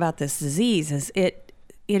thing about this disease is it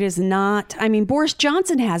is not, I mean, Boris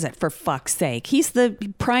Johnson has it, for fuck's sake. He's the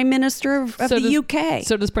prime minister of So the does- UK.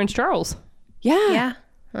 So does Prince Charles. Yeah.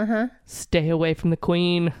 Yeah. Stay away from the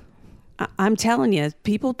Queen. I'm telling you,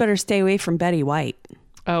 people better stay away from Betty White.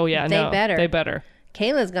 Oh, yeah. They no, better. They better.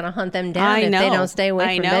 Kayla's going to hunt them down I if they know. don't stay away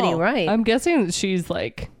I from know. Betty White. I'm guessing that she's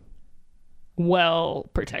like well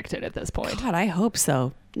protected at this point. God, I hope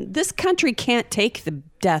so. This country can't take the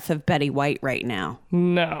death of Betty White right now.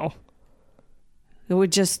 No. It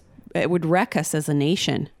would wreck us as a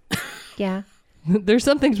nation. Yeah. There's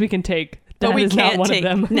some things we can take. That is not one of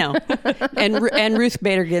them. No. And Ruth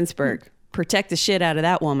Bader Ginsburg. Protect the shit out of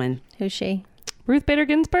that woman. Who's she? Ruth Bader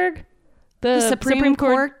Ginsburg? The Supreme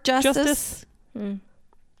Court Justice?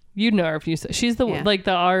 You'd know her if you said. She's the Yeah. like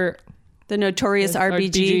the R. The notorious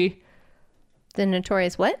RBG. The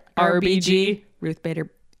notorious what? RBG. Ruth Bader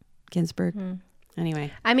Ginsburg.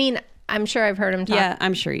 Anyway. I mean, I'm sure I've heard him talk Yeah,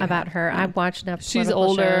 I'm sure you about have. her. I've watched enough She's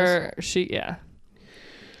political shows. older.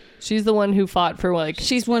 She's the one who fought for like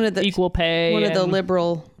She's one of the equal pay. one of the and-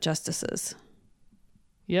 liberal justices.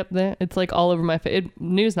 Yep, it's like all over my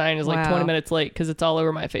News 9 is like Wow. 20 minutes late because it's all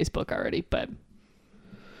over my Facebook already. But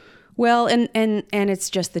Well, and it's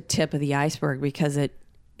just the tip of the iceberg because it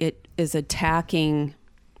is attacking.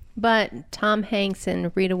 But Tom Hanks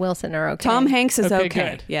and Rita Wilson are okay. Tom Hanks is Okay, okay.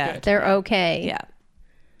 good, Yeah. good. They're okay. Yeah.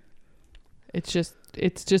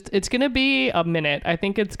 it's gonna be a minute. I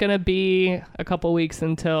think it's gonna be a couple weeks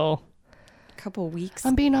until. Couple weeks.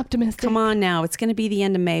 I'm being optimistic. Come on now. It's going to be the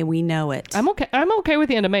end of May. We know it. I'm okay with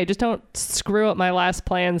the end of May. Just don't screw up my last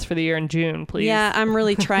plans for the year in June, please. Yeah, I'm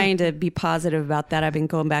really trying to be positive about that. I've been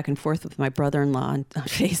going back and forth with my brother-in-law on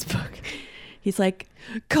Facebook. He's like,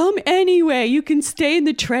 come anyway. You can stay in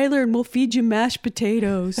the trailer and we'll feed you mashed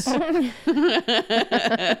potatoes. I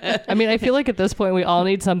mean, I feel like at this point we all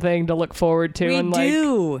need something to look forward to. We and like,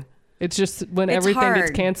 do. it's just when It's everything gets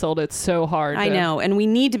hard. canceled, it's so hard. I know. And we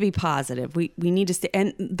need to be positive. We need to stay.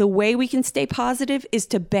 And the way we can stay positive is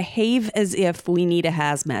to behave as if we need a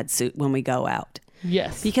hazmat suit when we go out.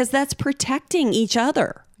 Yes. Because that's protecting each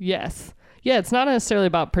other. Yes. Yeah, it's not necessarily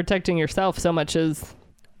about protecting yourself so much as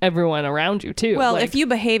everyone around you too. Well, Like, if you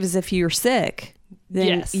behave as if you're sick, then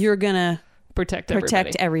Yes. you're going to protect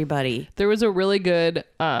protect everybody. There was a really good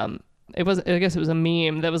I guess it was a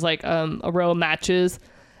meme that was like a row of matches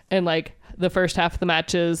and like the first half of the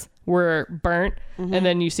matches were burnt and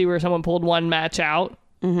then you see where someone pulled one match out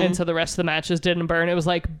and so the rest of the matches didn't burn. It was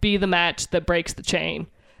like be the match that breaks the chain.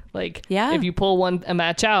 Like Yeah. if you pull a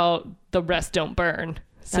match out, the rest don't burn.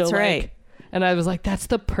 That's right. Like, and I was like, that's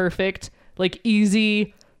the perfect, like,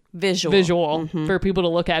 easy Visual. for people to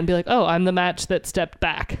look at and be like, oh, I'm the match that stepped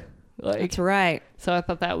back. Like, That's right. so I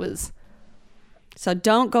thought that was... So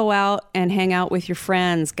don't go out and hang out with your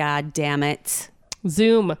friends, God damn it.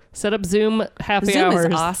 Zoom. Set up Zoom happy Zoom hours.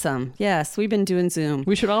 is awesome. Yes, we've been doing Zoom.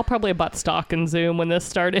 We should all probably have bought stock in Zoom when this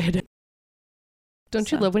started.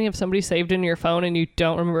 Don't you love when you have somebody saved in your phone and you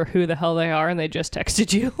don't remember who the hell they are and they just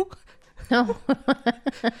texted you? No.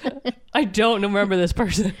 I don't remember this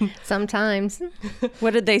person. Sometimes.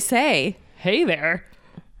 What did they say? Hey there.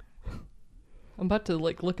 I'm about to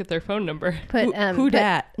like look at their phone number. Put Who put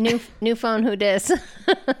dat? New phone. Who dis?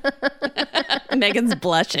 Megan's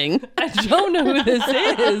blushing. I don't know who this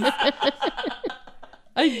is.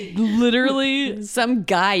 I literally... Some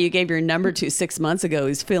guy you gave your number to 6 months ago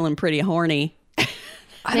who's feeling pretty horny.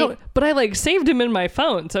 I don't... But I like saved him in my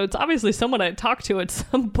phone, so it's obviously someone I talked to at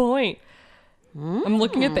some point. I'm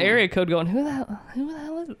looking at the area code going, who the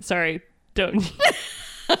hell is it? Sorry, don't...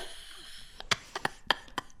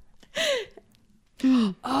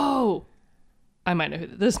 Oh, I might know who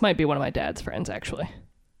this might be. One of my dad's friends, actually.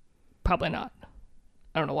 Probably not.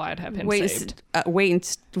 I don't know why I'd have him saved. Wait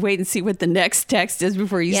and see what the next text is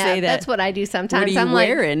before you say that. That's what I do sometimes. What are you I'm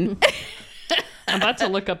wearing? I'm about to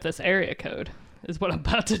look up this area code. Is what I'm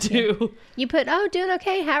about to do. You put, oh, doing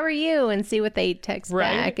okay. How are you? And see what they text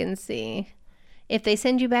back and see. If they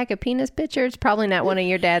send you back a penis picture, it's probably not one of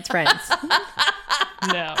your dad's friends.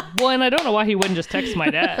 No. Well, and I don't know why he wouldn't just text my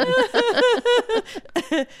dad.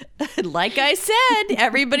 Like I said,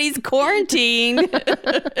 everybody's quarantined.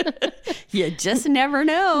 You just never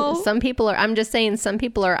know. Some people are, I'm just saying, some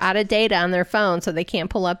people are out of data on their phone, so they can't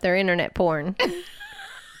pull up their internet porn.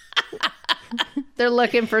 They're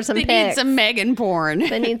looking for some They pics. need some Megan porn.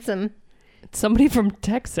 They need some. Somebody from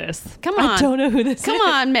Texas. Come on. I don't know who this Come is.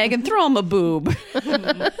 on, Megan, throw him a boob.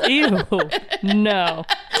 Ew. No.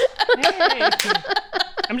 Hey.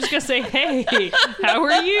 I'm just going to say, hey, how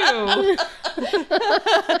are you?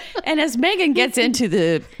 And as Megan gets into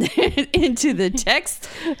the text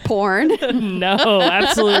porn, No,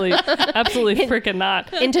 absolutely. Absolutely freaking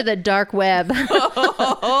not. Into the dark web.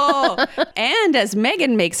 and as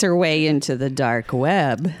Megan makes her way into the dark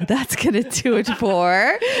web, that's going to do it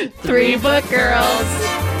for Three Book Girls.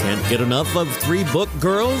 Can't get enough of Three Book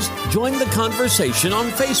Girls? Join the conversation on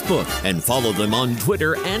Facebook and follow them on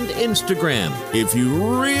Twitter and Instagram. If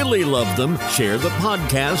you really love them, share the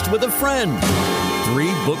podcast with a friend.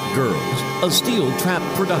 Three Book Girls, a Steel Trap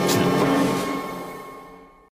production.